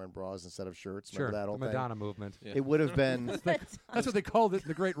start wearing bras instead of shirts. Sure, Remember that the whole Madonna movement. Yeah. thing? It would have been. That's what they called it in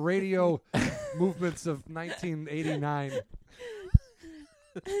the great radio movements of 1989.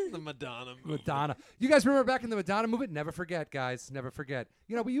 the Madonna movement. Madonna. You guys remember back in the Madonna movement? Never forget, guys. Never forget.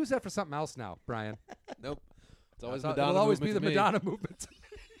 You know, we use that for something else now, Brian. Nope. It's always It'll Madonna always be movement the to me. Madonna movement.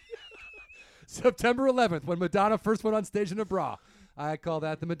 September 11th, when Madonna first went on stage in a bra. I call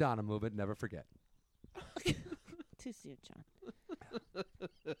that the Madonna movement. Never forget. Too soon, John.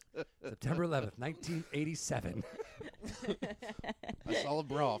 September 11th, 1987. I saw a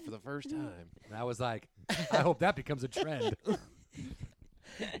bra for the first time. And I was like, I hope that becomes a trend.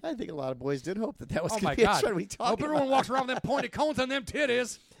 I think a lot of boys did hope that was Oh going my to be God. a trend. We I hope talking everyone about. walks around with them pointed cones on them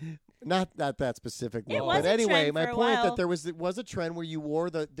titties. Not that specific. It one. was But a anyway, trend my for a point while. that there was a trend where you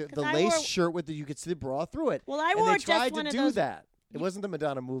wore the 'Cause I lace wore- shirt with you could see the bra through it. Well, I and wore they just tried one to of do those. that. It wasn't the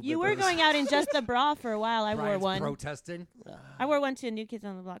Madonna movement. You but were it was- going out in just a bra for a while. I wore Brian's one. protesting. I wore one to a New Kids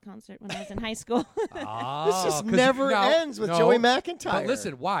on the Block concert when I was in high school. Oh, This just 'cause never no, ends with no. Joey McIntyre. But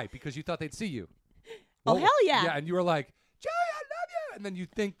listen, why? Because you thought they'd see you. Oh, Well, hell yeah. Yeah, and you were like, Joey, I love you. And then you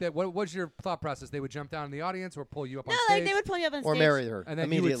think that, what was your thought process? They would jump down in the audience or pull you up No, on like stage? they would pull you up on or stage. marry her and then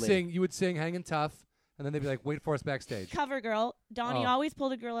immediately. you would sing Hanging Tough, and then they'd be like, wait for us backstage. Cover Girl. Donnie Oh. always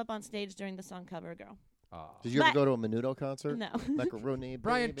pulled a girl up on stage during the song Cover Girl. Did you ever But- go to a Menudo concert? No. Macaroni.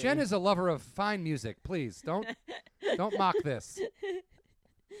 Brian, baby. Jen is a lover of fine music. Please don't mock this.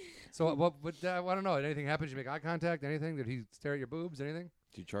 So what? I don't know. Did anything happen? Did you make eye contact? Anything? Did he stare at your boobs? Anything?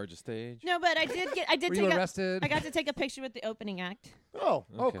 Did you charge a stage? No, but I did Were take you arrested? I got to take a picture with the opening act. Oh,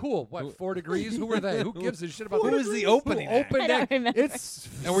 Oh, Okay. cool. What? 4 degrees? Who were they? Who gives a shit about Who that? was the opening Who act? opened I don't act? remember. It's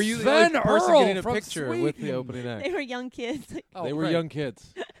And were you the Sven only person Earl getting a from picture with the Sweden. opening act? They were young kids. Oh, They were great. young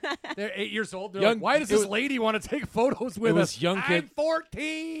kids. They're 8 years old. They're Young- like, why does it this was- lady want to take photos with was us? young I'm kid-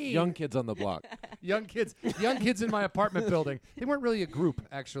 14. Young kids on the block. Young kids in my apartment building. They weren't really a group,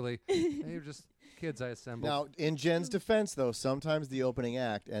 actually. They were just kids I assembled. now in Jen's defense, though, sometimes the opening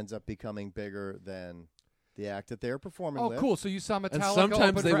act ends up becoming bigger than the act that they're performing Oh, with. cool. So you saw Metallica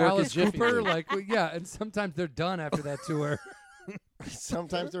sometimes open they for work Alice as Jiffy Cooper? Lube. Like, well, yeah, and sometimes they're done after that tour.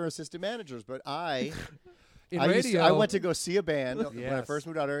 Sometimes they're assistant managers, but I In I, used to- radio, I went to go see a band when I Yes. first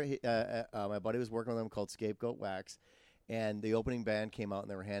moved out here. My buddy was working with them called Scapegoat Wax, and the opening band came out and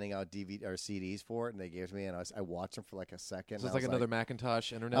they were handing out DVD or CDs for it, and they gave it to me, and I watched them for like a second. So and it's I like was another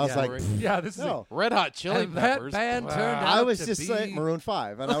Macintosh internet I was like, story. yeah, this is no. Red Hot Chili and that Peppers. band Wow. turned out I was to just be... like Maroon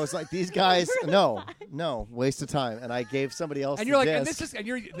 5, and I was like, these guys, no, waste of time. And I gave somebody else And the you're like, disc.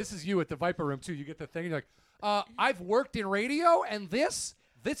 this is you at the Viper Room too. You get the thing. And you're like, I've worked in radio, and this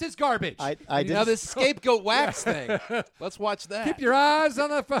is garbage. I Now did this scapegoat wax thing. Let's watch that. Keep your eyes on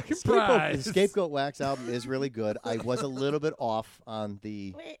the fucking The prize. Scapegoat Wax album is really good. I was a little bit off on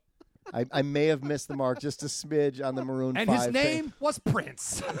the. Wait, I may have missed the mark just a smidge on the Maroon And 5 his thing. name was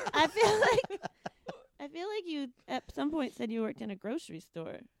Prince. I feel like you at some point said you worked in a grocery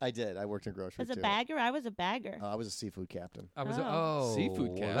store. I did. I worked in grocery As a too. bagger, I was a bagger. I was a seafood captain I was Oh.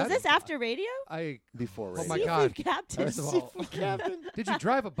 Seafood cat. was that- this after radio? I. before. Oh radio. my Seafood God. captain. First of all, Seafood captain. did you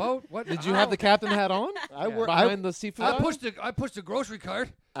drive a boat? What Did you have the captain hat on? I Yeah. worked. Behind the seafood I aisle? pushed the grocery cart.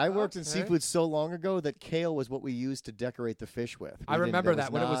 I worked in Okay. seafood so long ago that kale was what we used to decorate the fish with. I We didn't- remember there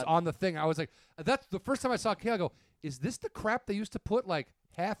that when it was not- on the thing. I was like, that's the first time I saw kale. I go, is this the crap they used to put like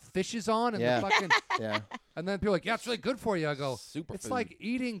half fishes on? And Yeah. the fucking, Yeah. and then people are like, yeah, it's really good for you. I go, Superfood. it's like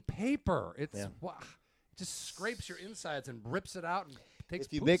eating paper. It's Yeah. it just scrapes your insides and rips it out and takes.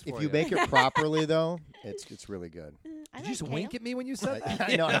 If you poops make for if you make it properly though, it's really good. I Did like you just kale. wink at me when you said that?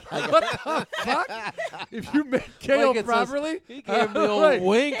 I know. What the fuck? If you make kale Like it says- properly, He gave the old right.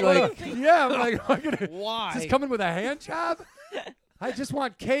 wink. Like, yeah, I'm like, I'm gonna, why? is this coming with a hand job? I just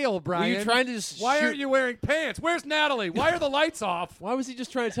want kale, Brian. Were you trying to just Why shoot- aren't you wearing pants? Where's Natalie? Why are the lights off? Why was he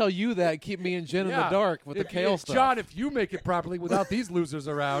just trying to tell you that and keep me and Jen in Yeah. the dark with the kale stuff? John, if you make it properly without these losers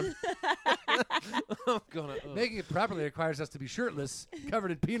around, I'm gonna. making it properly requires us to be shirtless,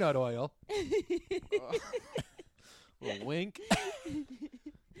 covered in peanut oil. A wink.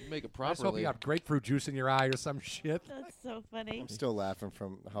 Make it I just hope you properly. got grapefruit juice in your eye or some shit. That's so funny. I'm still laughing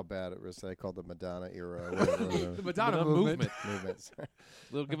from how bad it was. They called the Madonna era. or whatever The the Madonna Madonna movement. movements.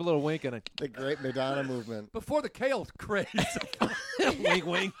 Give a little wink and a The great Madonna movement. Before the kale craze. wink,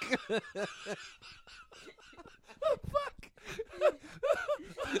 wink.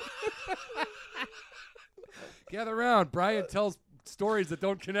 Gather around. Brian tells stories that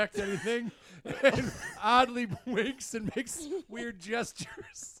don't connect to anything and oddly winks and makes weird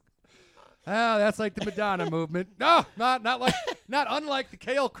gestures. Ah, that's like the Madonna movement. No, not unlike the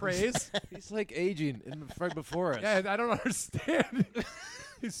kale craze. He's like aging right before us. Yeah, I don't understand.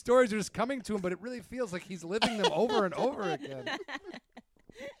 His stories are just coming to him, but it really feels like he's living them over and over again.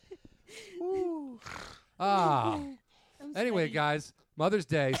 Ah. I'm Anyway, sweaty. guys, Mother's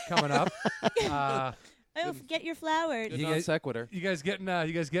Day is coming up. Oh, get your flowers. Good You non guys- sequitur. You guys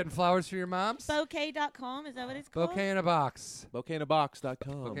getting flowers for your moms? Bouquet.com, is that what it's called? Bouquet in a box.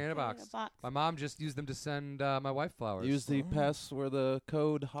 Bouquetinabox.com. Bouquet in a box. box. My mom just used them to send my wife flowers. Use the password, the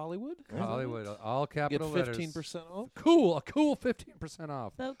code Hollywood. Hollywood, all Get capital letters. 15% off. Cool, a cool 15%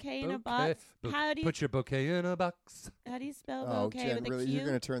 off. Bouquet in a Bouquet- box. bu- How do you Put your bouquet in a box. how do you spell Oh, bouquet Jen, with a really? Q? You're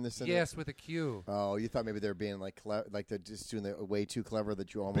going to turn this into? Yes, with a Q. Oh, you thought maybe they're being like like they're just doing it way too clever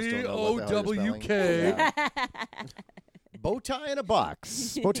that you almost don't know what the hell you're spelling. B-O-W-K. Yeah. Bow tie in a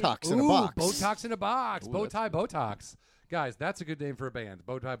box. Botox in a Ooh, box. Botox in a box. Ooh, Bow tie Botox. Guys, that's a good name for a band.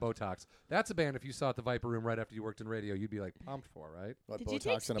 Bow tie Botox. That's a band if you saw at the Viper Room right after you worked in radio, you'd be like pumped for, right? What, Did you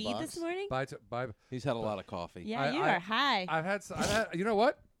take Botox in a speed box? this morning? Bye. He's had a lot of coffee. Yeah, you are high. I've had, you know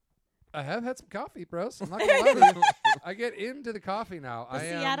what? I have had some coffee, bros. I'm not gonna lie to you. I get into the coffee now. The I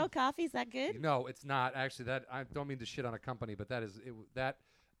am, Seattle coffee, is that good? No, it's not actually. That I don't mean to shit on a company, but that is it, that.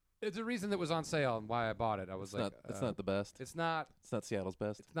 It's a reason that was on sale and why I bought it. I was It's like, not. It's not the best. It's not. It's not Seattle's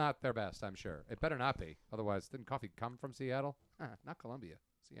best. It's not their best. I'm sure. It better not be. Otherwise, didn't coffee come from Seattle? Not Columbia.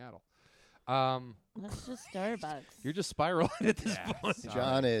 Seattle. That's just Starbucks. You're just spiraling at this Yeah, point. sorry.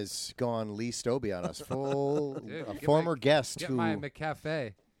 John has gone Lee Stobie on us. Full Dude, a get former guest Get who my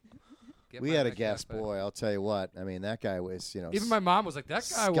McCafe. Get we my had a McCafe. guest. Boy, I'll tell you what. I mean, that guy was Even my mom was like, "That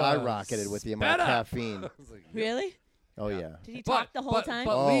guy skyrocketed was with the amount of sped up." caffeine. I was like, Really? Oh yeah. Did he talk the whole time?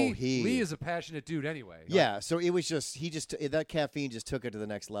 But Oh, Lee, he- Lee is a passionate dude anyway. Like, Yeah, so it was just that caffeine just took it to the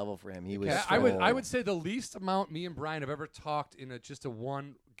next level for him. He was. I would say the least amount me and Brian have ever talked in just a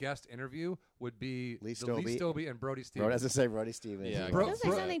one guest interview would be Lee the Lee Stobie. Stobie and Brody Bro, Stevens. as I say, Brody Stevens. Yeah, It Bro- feels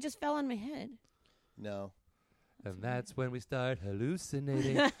like something just fell on my head. No. And that's when we start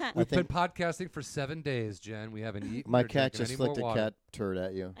hallucinating. I We've been think podcasting for 7 days, Jen. We haven't eaten. my or cat drinking just any flicked more a water. cat turd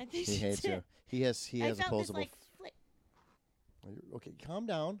at you. I think He she hates did. you. He has I felt opposable. this like flick. Okay, calm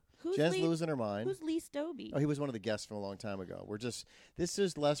down. Who's Jen's Lee, losing her mind. Who's Lee Stobie? Oh, he was one of the guests from a long time ago. This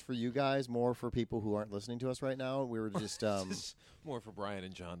is less for you guys, more for people who aren't listening to us right now. We were just More for Brian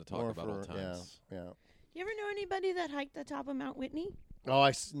and John to talk more about for old times. yeah. You ever know anybody that hiked the top of Mount Whitney?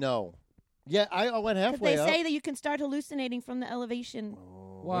 Oh, no. Yeah, I went 'Cause halfway they up. say that you can start hallucinating from the elevation.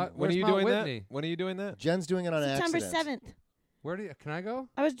 What? When Where's are you Mount doing Whitney? that? When are you doing that? Jen's doing it on September accident. 7th. Where do you? Can I go?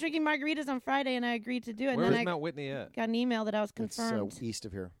 I was drinking margaritas on Friday and I agreed to do it. And Where then is I Mount Whitney at? got an email that I was It's confirmed. east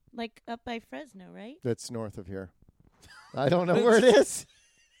of here. Like up by Fresno, right? That's north of here. I don't know where it is.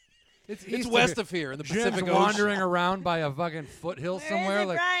 It's It's east west of of here in the Jen's Pacific Ocean. wandering around by a fucking foothill Where somewhere. is it,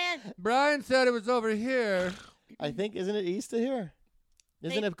 Like Brian? Brian said, it was over here. I think isn't it east of here?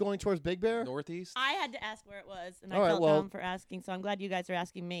 Isn't They- it going towards Big Bear? Northeast. I had to ask where it was, and All I right, felt well- dumb for asking. So I'm glad you guys are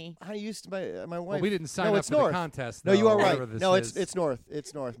asking me. I used my wife. Well, we didn't sign no, up it's for north. the contest. No, you though, are whatever right. this No, is. it's north.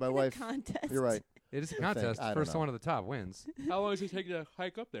 It's north. My In a wife. contest. You're right. It is a I think. contest. I don't First know. one at the top wins. How long does it take to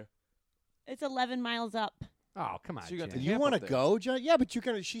hike up there? It's 11 miles up. Oh, come on, So you got Jen. the You camp want to up there. go, John? Yeah, but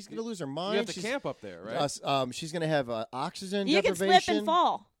she's gonna lose her mind. You have to She's- camp up there, right? She's gonna have oxygen You can deprivation. slip and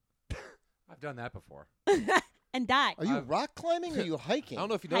fall I've done that before. and die. Are you I've- rock climbing or are you hiking? I don't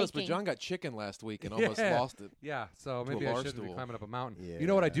know if you noticed, but Hiking. John got chicken last week and almost Yeah. lost it. Yeah, so To a maybe I bar shouldn't be stool. climbing up a mountain. You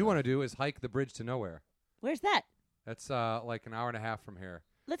know what I do Yeah. want to do is hike the bridge to nowhere. Where's that? That's like an hour and a half from here.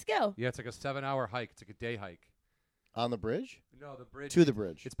 Let's go. Yeah, it's like a 7-hour hike. It's like a day hike. On the bridge? No, the bridge. To the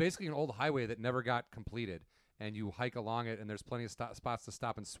bridge. It's basically an old highway that never got completed, and you hike along it, and there's plenty of spots to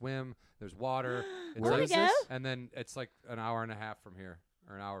stop and swim. There's water. It's Where like, we go? And then it's like an hour and a half from here,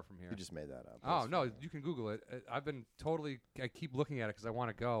 or an hour from here. You just made that up. Oh That's no, fine. you can Google it. I've been I keep looking at it because I want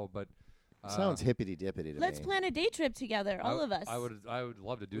to go, but Sounds hippity dippity to Let's me. plan a day trip together, all of us. I would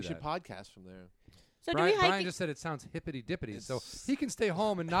love to do We that. should podcast from there. So Brian, do we hike? Brian just said it sounds hippity dippity, so he can stay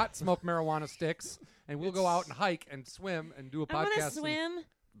home and not smoke marijuana sticks, and we'll go out and hike and swim and do a I want podcast. to and- swim.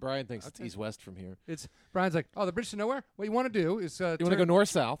 Brian thinks Okay. he's west from here. It's Brian's like, oh, the bridge to nowhere. What you want to do is You want to go north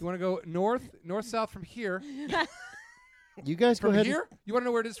south? You want to go north south from here. You guys go From ahead. here? You want to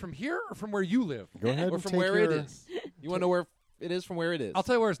know where it is from here or from where you live? Go ahead Or and from take where your, it is? You want to know where it is from where it is? I'll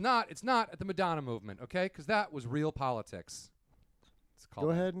tell you where it's not. It's not at the Madonna movement, okay? Because that was real politics. It's called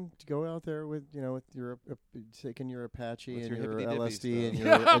Go that. ahead and go out there with with your taking your Apache With and your your hippity-dippy LSD and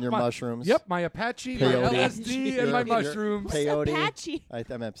stuff. your and your My- mushrooms. Yep, my Apache, my Peyote. LSD, and my Your- mushrooms. Peyote. Apache.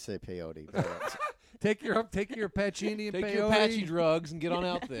 I meant to say peyote. but- Take your Pacini and Take peyote. your Apache drugs and get on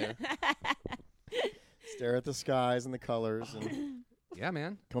out there. Stare at the skies and the colors and Yeah,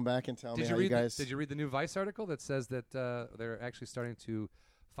 man. come back and tell me Did how you read? you guys. Did you read the new Vice article that says that they're actually starting to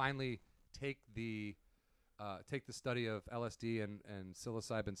finally take the study of LSD and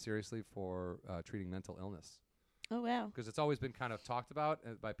psilocybin seriously for treating mental illness? Oh wow. Because it's always been kind of talked about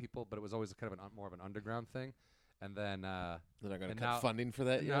by people, but it was always kind of more of an underground thing. And then They're not going to And cut now- funding for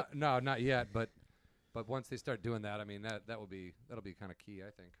that yet. no, not yet. But once they start doing that, I mean that'll be kind of key.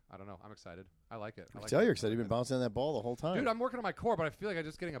 I think. I don't know. I'm excited. I like it. I like tell it. you're excited. You've been bouncing that ball the whole time. Dude, I'm working on my core, but I feel like I'm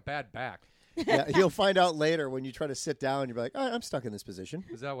just getting a bad back. Yeah, you'll find out later when you try to sit down. You'll be like, I'm stuck in this position.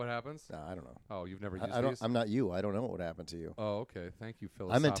 Is that what happens? No, I don't know. Oh, you've never used I don't. these? I'm not you. I don't know what would happen to you. Oh, okay. Thank you,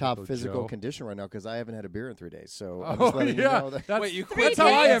 Phil. I'm in top physical condition right now because I haven't had a beer in 3 days. So I'm Oh just letting yeah, you know that. that's, Wait, you Three that's how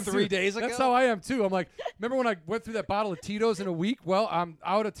I am days? 3 too. days ago? That's how I am too. I'm like, remember when I went through that bottle of Tito's in a week? Well, I'm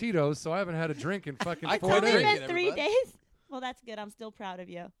out of Tito's, so I haven't had a drink in fucking I 4 quit Only days. drinking. been 3 everybody. days. Well, that's good. I'm still proud of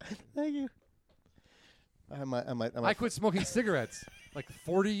you. Thank you. I might. I quit smoking cigarettes like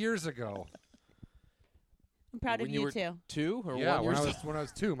 40 years ago. I'm proud When of you you were too. 2 or Yeah, 1 when years I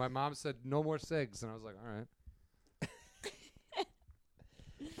was 2, my mom said no more cigs, and I was like, all right.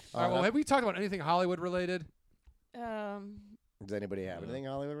 All right. Well, have we talked about anything Hollywood related? Does anybody have anything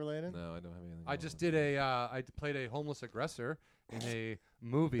Hollywood related? No, I don't have anything. I just did I played a homeless aggressor in a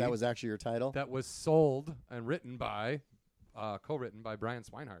movie That was actually your title. that was sold and written by, co-written by Brian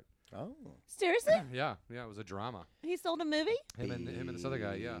Swinehart. Oh. Seriously? Yeah, it was a drama. He sold a movie? Him and this other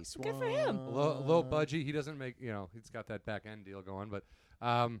guy, yeah. Good for him. Low budgie. He doesn't make, he's got that back end deal going, but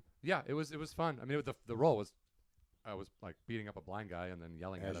yeah, it was fun. I mean, the role was, I was like beating up a blind guy and then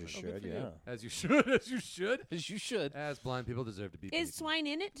yelling at As him. you and- should, yeah. As you should, as you should. As you should. As blind people deserve to be. Is beaten. Swine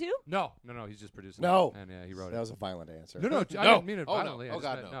in it too? No, he's just producing. No. it. And he wrote That it. was a violent answer. No, I No. didn't mean it Oh, no. violently. I Oh, just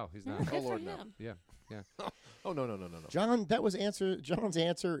God, meant- no. he's Oh, not. good for Lord, no. him. Yeah. Oh, no. John, John's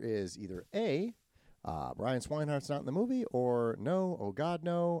answer is either A, Brian Swinehart's not in the movie, or no, oh God,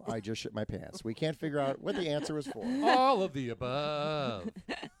 no, I just shit my pants. We can't figure out what the answer was for. All of the above.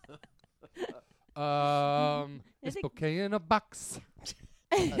 It's it- bouquet in a box.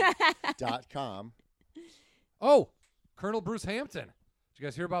 .com. Oh, Colonel Bruce Hampton. Did you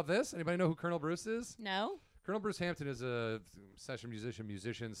guys hear about this? Anybody know who Colonel Bruce is? No. Colonel Bruce Hampton is a session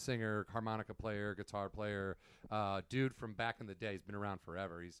musician, singer, harmonica player, guitar player, dude from back in the day. He's been around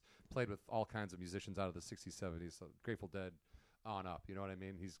forever. He's played with all kinds of musicians out of the 60s, 70s, so Grateful Dead on up. You know what I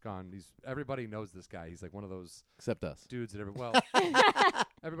mean? Everybody knows this guy. He's like one of those Except us. dudes that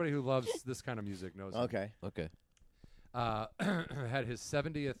everybody who loves this kind of music knows him. Okay. Okay. Had his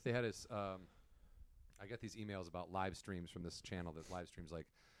 70th. They had his. I get these emails about live streams from this channel that live streams like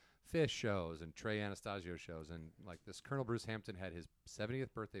Fish shows and Trey Anastasio shows, and like this Colonel Bruce Hampton had his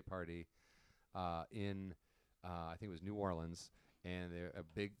 70th birthday party in I think it was New Orleans, and a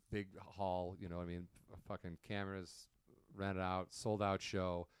big hall. You know what I mean? Fucking cameras rented out, sold out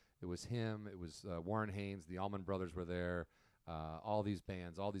show. It was him. It was Warren Haynes. The Allman Brothers were there. All these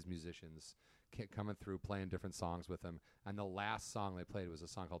bands, all these musicians coming through, playing different songs with him. And the last song they played was a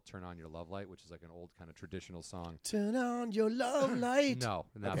song called "Turn On Your Love Light," which is like an old kind of traditional song. Turn on your love light. No,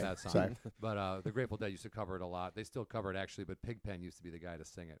 not Okay, that song. sorry. But the Grateful Dead used to cover it a lot. They still cover it actually, but Pigpen used to be the guy to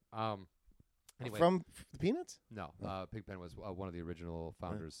sing it. Anyway, From the Peanuts? no, Pigpen was one of the original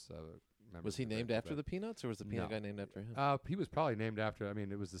founders. Members Was he of the named Grateful after Dead. the Peanuts, or was the Peanut No. guy named after him? He was probably named after. I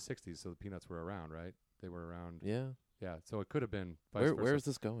mean, it was the '60s, so the Peanuts were around, right? They were around. Yeah. Yeah, so it could have been. Vice versa. Where is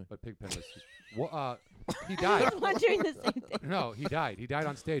this going? But Pigpen was. He died. I'm wondering the same thing. No, he died. He died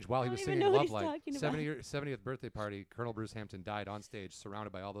on stage while he I was don't even singing know Love what he's Light. talking about. 70th birthday party. Colonel Bruce Hampton died on stage,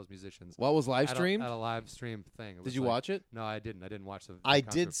 surrounded by all those musicians. What was live at streamed? a live stream thing. It Did was you like- watch it? No, I didn't. I didn't watch the. I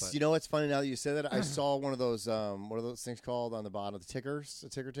concert, did. but- You know what's funny now that you said that? I saw one of those things called on the bottom, the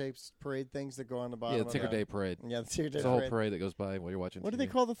ticker tapes parade things that go on the bottom. Yeah, the of Ticker that. Day Parade. Yeah, the ticker day It's a whole parade. parade that goes by while you're watching. What do TV. they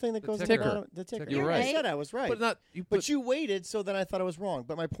call the thing that The goes ticker. on the bottom? The ticker. You're Yeah, I right. said I was right. But not you. But you waited, so then I thought I was wrong.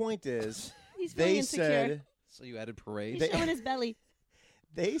 But my point is, He's feeling they insecure. said So you added parade. He's showing his belly.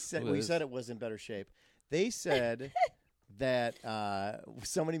 Well, well, you it said it was in better shape. They said that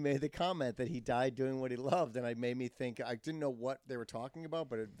somebody made the comment that he died doing what he loved, and it made me think. I didn't know what they were talking about,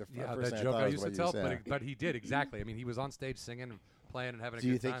 but the Yeah, first that thing joke I I thought used was to what tell, you said. but he did exactly. I mean, he was on stage singing, and playing, and having a Do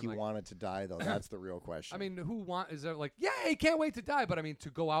you good think time. he like, wanted to die though? That's the real question. I mean, is there like, yay, can't wait to die? But I mean, to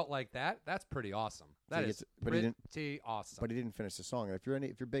go out like that, that's pretty awesome. That he is gets- but he pretty awesome. but he didn't finish the song. If you're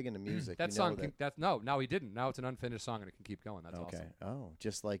big into music, that you song, know that. no, he didn't. Now it's an unfinished song, and it can keep going. That's Okay. awesome. Oh,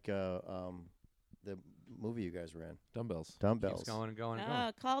 just like the movie you guys were in, Dumbbells. Dumbbells. Keeps going and going and Oh,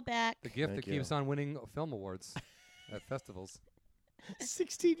 going. call back. The gift Thank that keeps you. on winning film awards at festivals.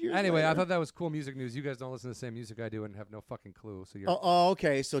 16 years. Anyway, I later. thought that was cool music news. You guys don't listen to the same music I do and have no fucking clue. So you're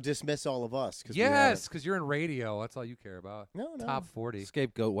Okay. So dismiss all of us. 'Cause we yes, because you're in radio. That's all you care about. haven't. No. Top 40.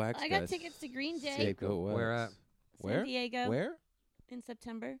 Scapegoat wax. I got guys. tickets to Green Day Scapegoat wax. Where at? Where? San Diego Where? in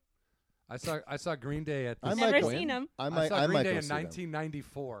September. I saw Green Day at. I This, might Never go seen them. I I might. saw I Green might Day go in see them.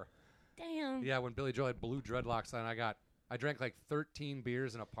 1994. Damn. Yeah, when Billy Joel had blue dreadlocks on, I drank like 13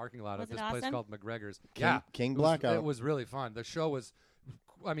 beers in a parking lot Was at it this place awesome? called McGregor's. King it was, Blackout. It was really fun. The show was,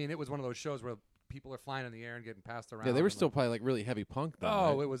 I mean, it was one of those shows where people are flying in the air and getting passed around. Yeah, they were and, still like, probably like really heavy punk. Then,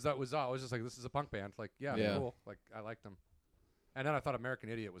 oh, right? it was just like, this is a punk band. Like, yeah, Yeah. cool. Like, I liked them. And then I thought American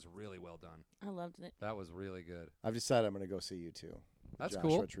Idiot was really well done. I loved it. That was really good. I've decided I'm going to go see you too. That's Joshua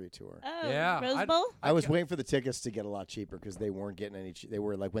cool. Tree tour. Oh, Yeah, Rose I'd- Bowl? I was waiting for the tickets to get a lot cheaper because they weren't getting any. They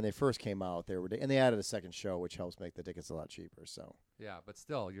were like when they first came out, and they added a second show, which helps make the tickets a lot cheaper. So Yeah, but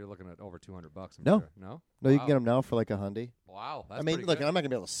still, you're looking at over $200. I'm No. sure. No, no, you Wow. can get them now for like $100. Wow, that's I mean, pretty look, good. I'm not gonna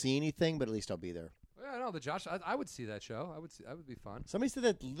be able to see anything, but at least I'll be there. Yeah, no, the Josh. I would see that show. That would be fun. Somebody said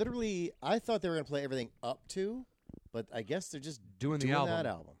that literally. I thought they were gonna play everything up to, but I guess they're just Doing the doing album. that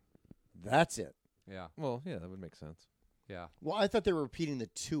album. That's it. Yeah, Well, yeah, that would make sense. yeah. Well, I thought they were repeating the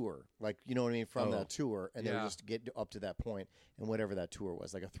tour, like you know what I mean, from Oh. that tour, and they were Yeah. just getting up to that point and whatever that tour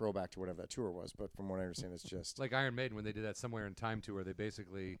was, like a throwback to whatever that tour was. But from what I understand, it's just Like Iron Maiden when they did that Somewhere in Time tour, they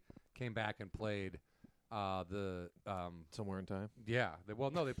basically came back and played the Somewhere in time. yeah. They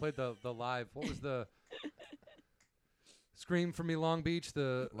played the live. What was the Scream for Me, Long Beach.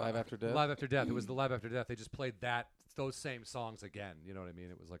 The Live After Death? Live After Death. It was the Live After Death. They just played those same songs again. You know what I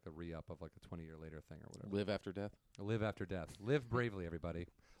mean? It was like a re-up of like a 20-year later thing or whatever. Live After Death. Live After Death. Live bravely, everybody.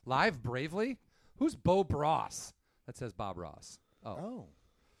 Live bravely? Who's Bo Ross? That says Bob Ross. Oh.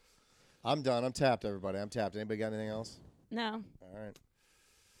 I'm done. I'm tapped, everybody. I'm tapped. Anybody got anything else? No. All right.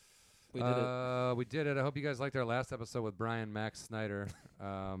 We did it. We did it. I hope you guys liked our last episode with Brian Max Snyder. A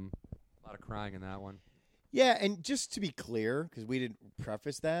lot of crying in that one. Yeah, and just to be clear, because we didn't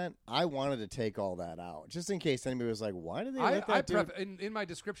preface that, I wanted to take all that out, just in case anybody was like, why did they let that dude? In my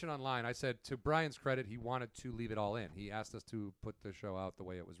description online, I said, to Brian's credit, he wanted to leave it all in. He asked us to put the show out the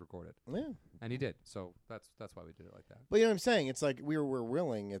way it was recorded. Yeah. And he did. So that's why we did it like that. But you know what I'm saying? It's like we were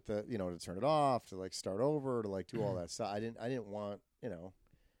willing at the, to turn it off, to like start over, to like do all that stuff. I didn't want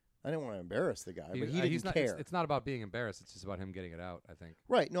to embarrass the guy, but he didn't care. It's not about being embarrassed. It's just about him getting it out, I think.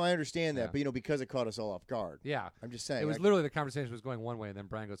 Right. No, I understand that. Yeah. But, because it caught us all off guard. Yeah. I'm just saying. It was literally the conversation was going one way, and then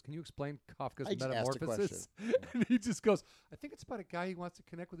Brian goes, can you explain Kafka's I just asked a metamorphosis? And he just goes, I think it's about a guy who wants to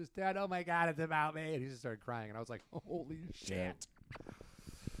connect with his dad. Oh, my God, it's about me. And he just started crying, and I was like, holy shit.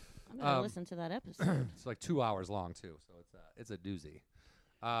 I'm going to listen to that episode. It's like 2 hours long, too, so it's a doozy.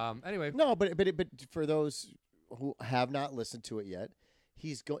 Anyway. No, but for those who have not listened to it yet,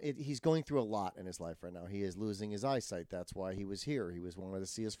 he's going through a lot in his life right now. He is losing his eyesight. That's why he was here. He wanted to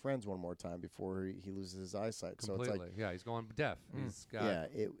see his friends one more time before he loses his eyesight. Completely. So it's like, yeah, he's going deaf. He's got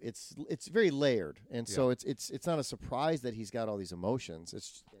it's very layered, and so it's not a surprise that he's got all these emotions.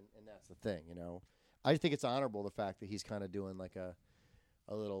 And that's the thing, I think it's honorable the fact that he's kind of doing like a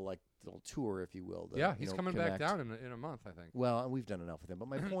little tour, if you will. He's coming back down in a month, I think. Well, we've done enough with him, but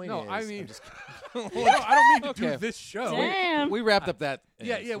my point no, is, I mean, I'm just I don't mean to do this show. Damn. We wrapped up that.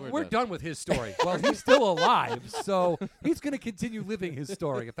 Yeah, we're done with his story. Well, he's still alive, so he's going to continue living his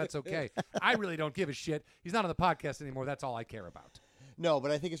story, if that's okay. I really don't give a shit. He's not on the podcast anymore. That's all I care about. No,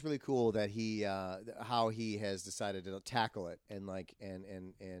 but I think it's really cool that he how he has decided to tackle it and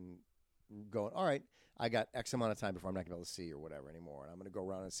going, all right, I got X amount of time before I'm not going to be able to see or whatever anymore, and I'm going to go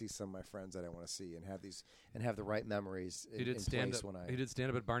around and see some of my friends that I want to see and have the right memories in place when I. He did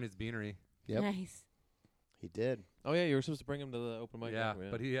stand up at Barney's Beanery. Yep. Nice. He did. Oh yeah, you were supposed to bring him to the open mic. Yeah,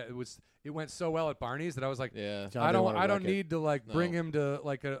 but it went so well at Barney's that I was like, yeah. John I didn't wanna don't wreck it. need to bring him to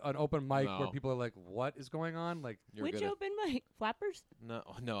an open mic where people are like, what is going on? Like, Which open mic? Flappers? No,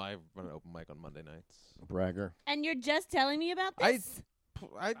 I run an open mic on Monday nights. Bragger. And you're just telling me about this?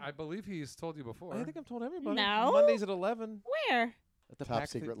 I believe he's told you before. I think I've told everybody. No. Mondays at 11 Where? at the Top Pack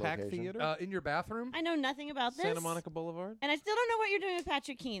secret Pack location. Theater, In your bathroom? I know nothing about this. Santa Monica Boulevard. And I still don't know what you're doing with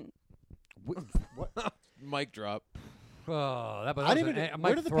Patrick Keane. What? Mic drop. Oh, that was I didn't even.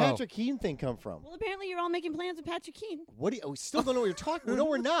 Where did the throw. Patrick Keane thing come from? Well, apparently you're all making plans with Patrick Keane. What? We still don't know what you're talking. No,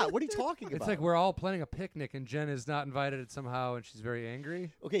 we're not. What are you talking about? It's like we're all planning a picnic and Jen is not invited somehow and she's very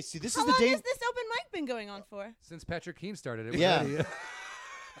angry. Okay, see, this How is the long day. has this open mic been going on for? Since Patrick Keane started it. Yeah. Eddie.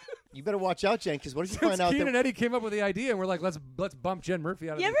 You better watch out, Jen, because what if you Since find out Keane that and Eddie came up with the idea and we're like, let's bump Jen Murphy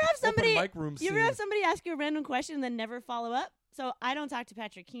out of You ever the have somebody? open mic room You ever scene. have somebody ask you a random question and then never follow up? So I don't talk to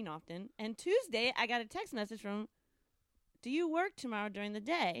Patrick Keane often. And Tuesday I got a text message from, "Do you work tomorrow during the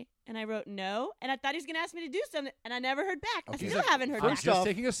day?" And I wrote no, and I thought he was going to ask me to do something, and I never heard back. Okay. I still haven't heard I'm back. just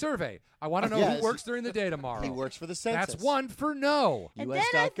taking a survey. I want to know Yes. who works during the day tomorrow. he works for the census. That's one for no. And then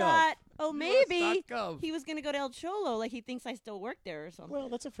I US.gov. thought, oh, maybe US.gov. he was going to go to El Cholo, like he thinks I still work there or something. Well,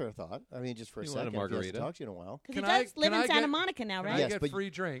 that's a fair thought. I mean, just for a You want a second. If he hasn't margarita? talked to you in a while. Because he Can I- does live can in I Santa get- Monica now, Can right? I Yes, get but- free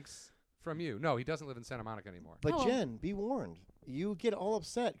drinks from you? No, he doesn't live in Santa Monica anymore. But Oh. Jen, be warned. You get all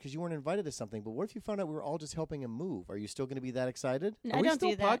upset because you weren't invited to something. But what if you found out we were all just helping him move? Are you still going to be that excited? No, Are I we don't still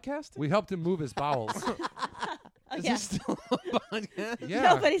do that. podcasting? We helped him move his bowels. Oh, Is yeah. this still a podcast? Yeah.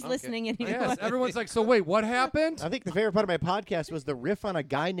 Nobody's Okay. listening anymore. Yes, everyone's like, so wait, what happened? I think the favorite part of my podcast was the riff on a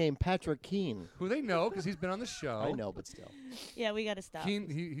guy named Patrick Keane. Who they know because he's been on the show. I know, but still. Yeah, we got to stop. Keane,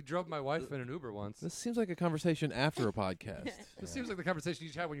 he drove my wife in an Uber once. This seems like a conversation after a podcast. This seems like the conversation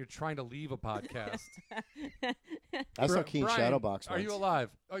you have when you're trying to leave a podcast. I saw Keane Brian, Shadowbox Are once. you alive?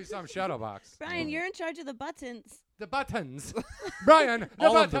 Oh, you saw him Shadowbox. Brian, you're in charge of the buttons. The buttons. Brian, the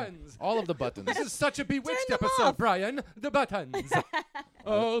all of them. buttons. All of the buttons. This is such a bewitched Turn them episode, off. Brian. The buttons.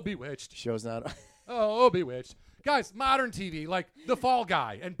 Oh, bewitched. Show's not. Oh, bewitched. Guys, modern TV, like The Fall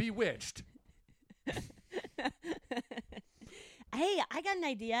Guy and Bewitched. Hey, I got an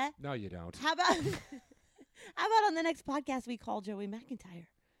idea. No, you don't. How about on the next podcast we call Joey McIntyre?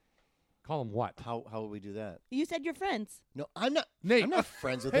 Call him what? How would we do that? You said you're friends. No, I'm not. Nate. I'm not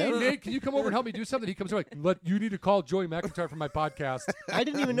friends with Hey, him. Nate, can you come over and help me do something? He comes over like, you need to call Joey McIntyre from my podcast. I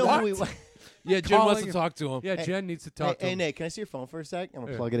didn't even know who he was. Yeah, Jen wants Calling- to talk to him. Yeah, Jen needs to talk to Hey, him. Nate, can I see your phone for a sec? I'm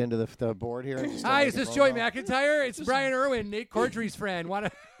gonna Yeah. plug it into the board here. and just start Hi, is making this phone Joey calls. McIntyre? It's Brian Irwin, Nate Cordry's friend.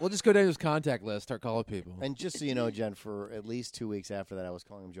 Wanna? We'll just go down to his contact list, start calling people. And just so you know, Jen, for at least 2 weeks after that, I was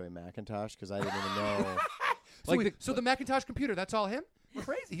calling him Joey McIntosh because I didn't even know. So the Macintosh computer, that's all him?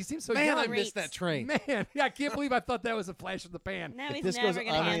 Crazy. He seems so Man, young. I Great. missed that train. Man, yeah, I can't believe I thought that was a flash in the pan. Now If he's this never goes going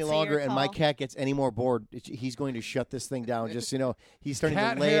on to any answer longer your and my call. cat gets any more bored, he's going to shut this thing down. Just so you know, he's starting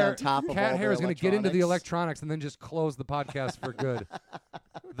Cat to lay hair, on top of cat all hair the is going to get into the electronics. electronics and then just close the podcast for good.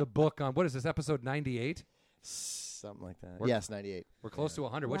 The book on what is this episode 98? Something like that. We're- Yes, 98. We're close to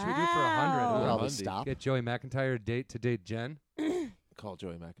 100. What should we do for Wow. 100? We'll Oh, probably Monday. stop. Get Joey McIntyre to date Jen. Call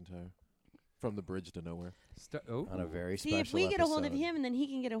Joey McIntyre from the bridge to nowhere. On a very See, special if we get a hold of episode. him, and then he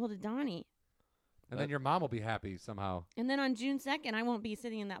can get a hold of Donnie. and then your mom will be happy somehow. And then on June 2nd, I won't be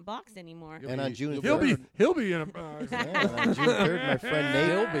sitting in that box anymore. You'll And be- on June he'll 3rd, be in a yeah, and on June 3rd, my friend Nate.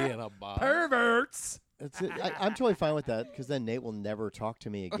 He'll be in a box. perverts. That's it. I'm totally fine with that because then Nate will never talk to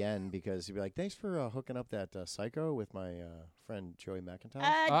me again because he'll be like, "Thanks for hooking up that psycho with my friend Joey McIntyre."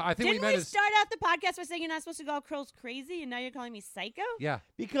 I think we didn't meant we is- start out the podcast by saying you're not supposed to call girls crazy, and now you're calling me psycho? Yeah,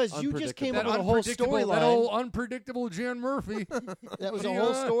 because you just came up that with a whole unpredictable, that storyline. old unpredictable Jen Murphy. That was a Yeah.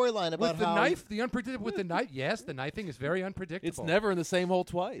 whole storyline about With the how knife, the unpredictable with the knife. Yes, the knifing is very unpredictable. It's never in the same hole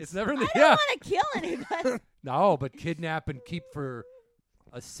twice. It's never in the I don't want to kill anybody. No, but kidnap and keep for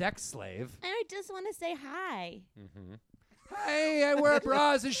a sex slave. I just want to say hi. Hey, I wear a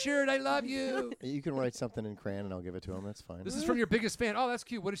bra as a shirt. I love you. You can write something in crayon and I'll give it to him. That's fine. This is from your biggest fan. Oh, that's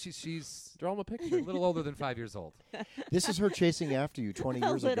cute. What is she? She's Draw him a a picture. little older than 5 years old. This is her chasing after you 20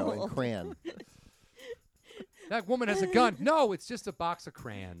 years ago little. in crayon. That woman has a gun. No, it's just a box of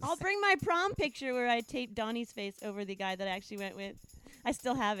crayons. I'll bring my prom picture where I taped Donnie's face over the guy that I actually went with. I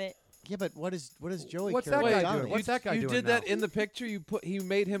still have it. Yeah, but what is Joey? What's care that about guy Donnie? doing? What's that guy you doing did now? that in the picture. You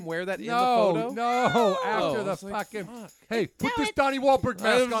made him wear that in the No, photo. no. Oh, After I the was like, fucking. fuck. Hey, put No, this it's- Donnie Wahlberg I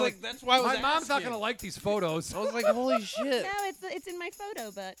mask was on. like, that's why I was My mom's not asking. gonna like these photos. I was like, holy shit. No, it's in my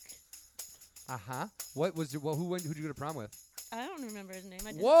photo book. What was your, who'd you go to prom with? I don't remember his name.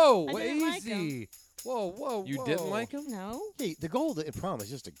 I just, Whoa, I didn't like him. easy. Whoa. You didn't like him? No. Hey, the goal at prom is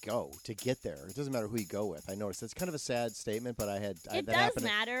just to go, to get there. It doesn't matter who you go with. I noticed it's kind of a sad statement, but It that does happened.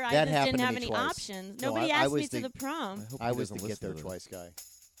 matter. I that just happened didn't to have me any twice. options. No, Nobody I asked was me to the- the prom. hope I he was the doesn't get listen there to twice guy.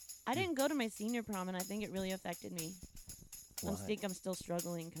 I didn't go to my senior prom, and I think it really affected me. I Why? think I'm still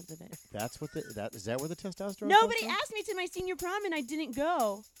struggling because of it. That's what is that where the testosterone? Nobody comes from? asked me to my senior prom, and I didn't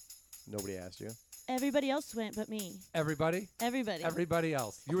go. Nobody asked you. Everybody else went but me. Everybody Everybody.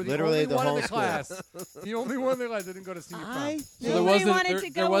 else. You were the Literally only the one in whole the school. class. The only one in the class that didn't go to senior prom. I So think, Nobody wanted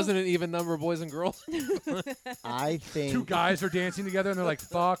to there go- wasn't an even number of boys and girls. I think Two guys are dancing together and they're like,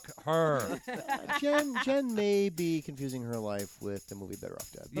 "Fuck her." Jen may be confusing her life with the movie Better Off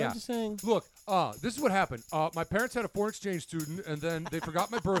Dead. But Yeah. I'm just saying. Look, this is what happened. My parents had a foreign exchange student, and then they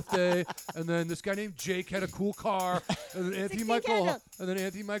forgot my birthday, and then this guy named Jake had a cool car, and then 16 candles.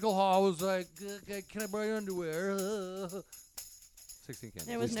 Michael Hall was like, "Can I borrow your underwear?" 16 candles.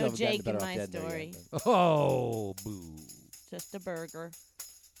 There We was still no haven't gotten to Jake in Better Off my Dead there story. yet, but- Oh, boo! Just a burger.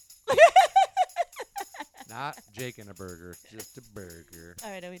 Not Jake and a burger, just a burger. All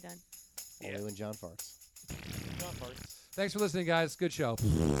right, are we done? Only when John farts. Thanks for listening, guys. Good show.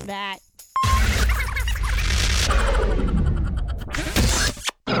 That.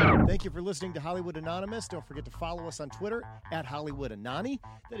 Thank you for listening to Hollywood Anonymous. Don't forget to follow us on Twitter at Hollywood Anani.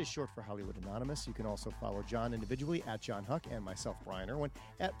 That is short for Hollywood Anonymous. You can also follow John individually at John Huck and myself, Brian Irwin,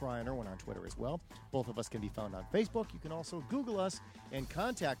 at Brian Irwin on Twitter as well. Both of us can be found on Facebook. You can also Google us and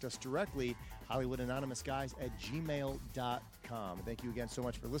contact us directly, HollywoodAnonymousGuys@gmail.com. Thank you again so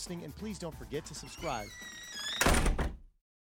much for listening, and please don't forget to subscribe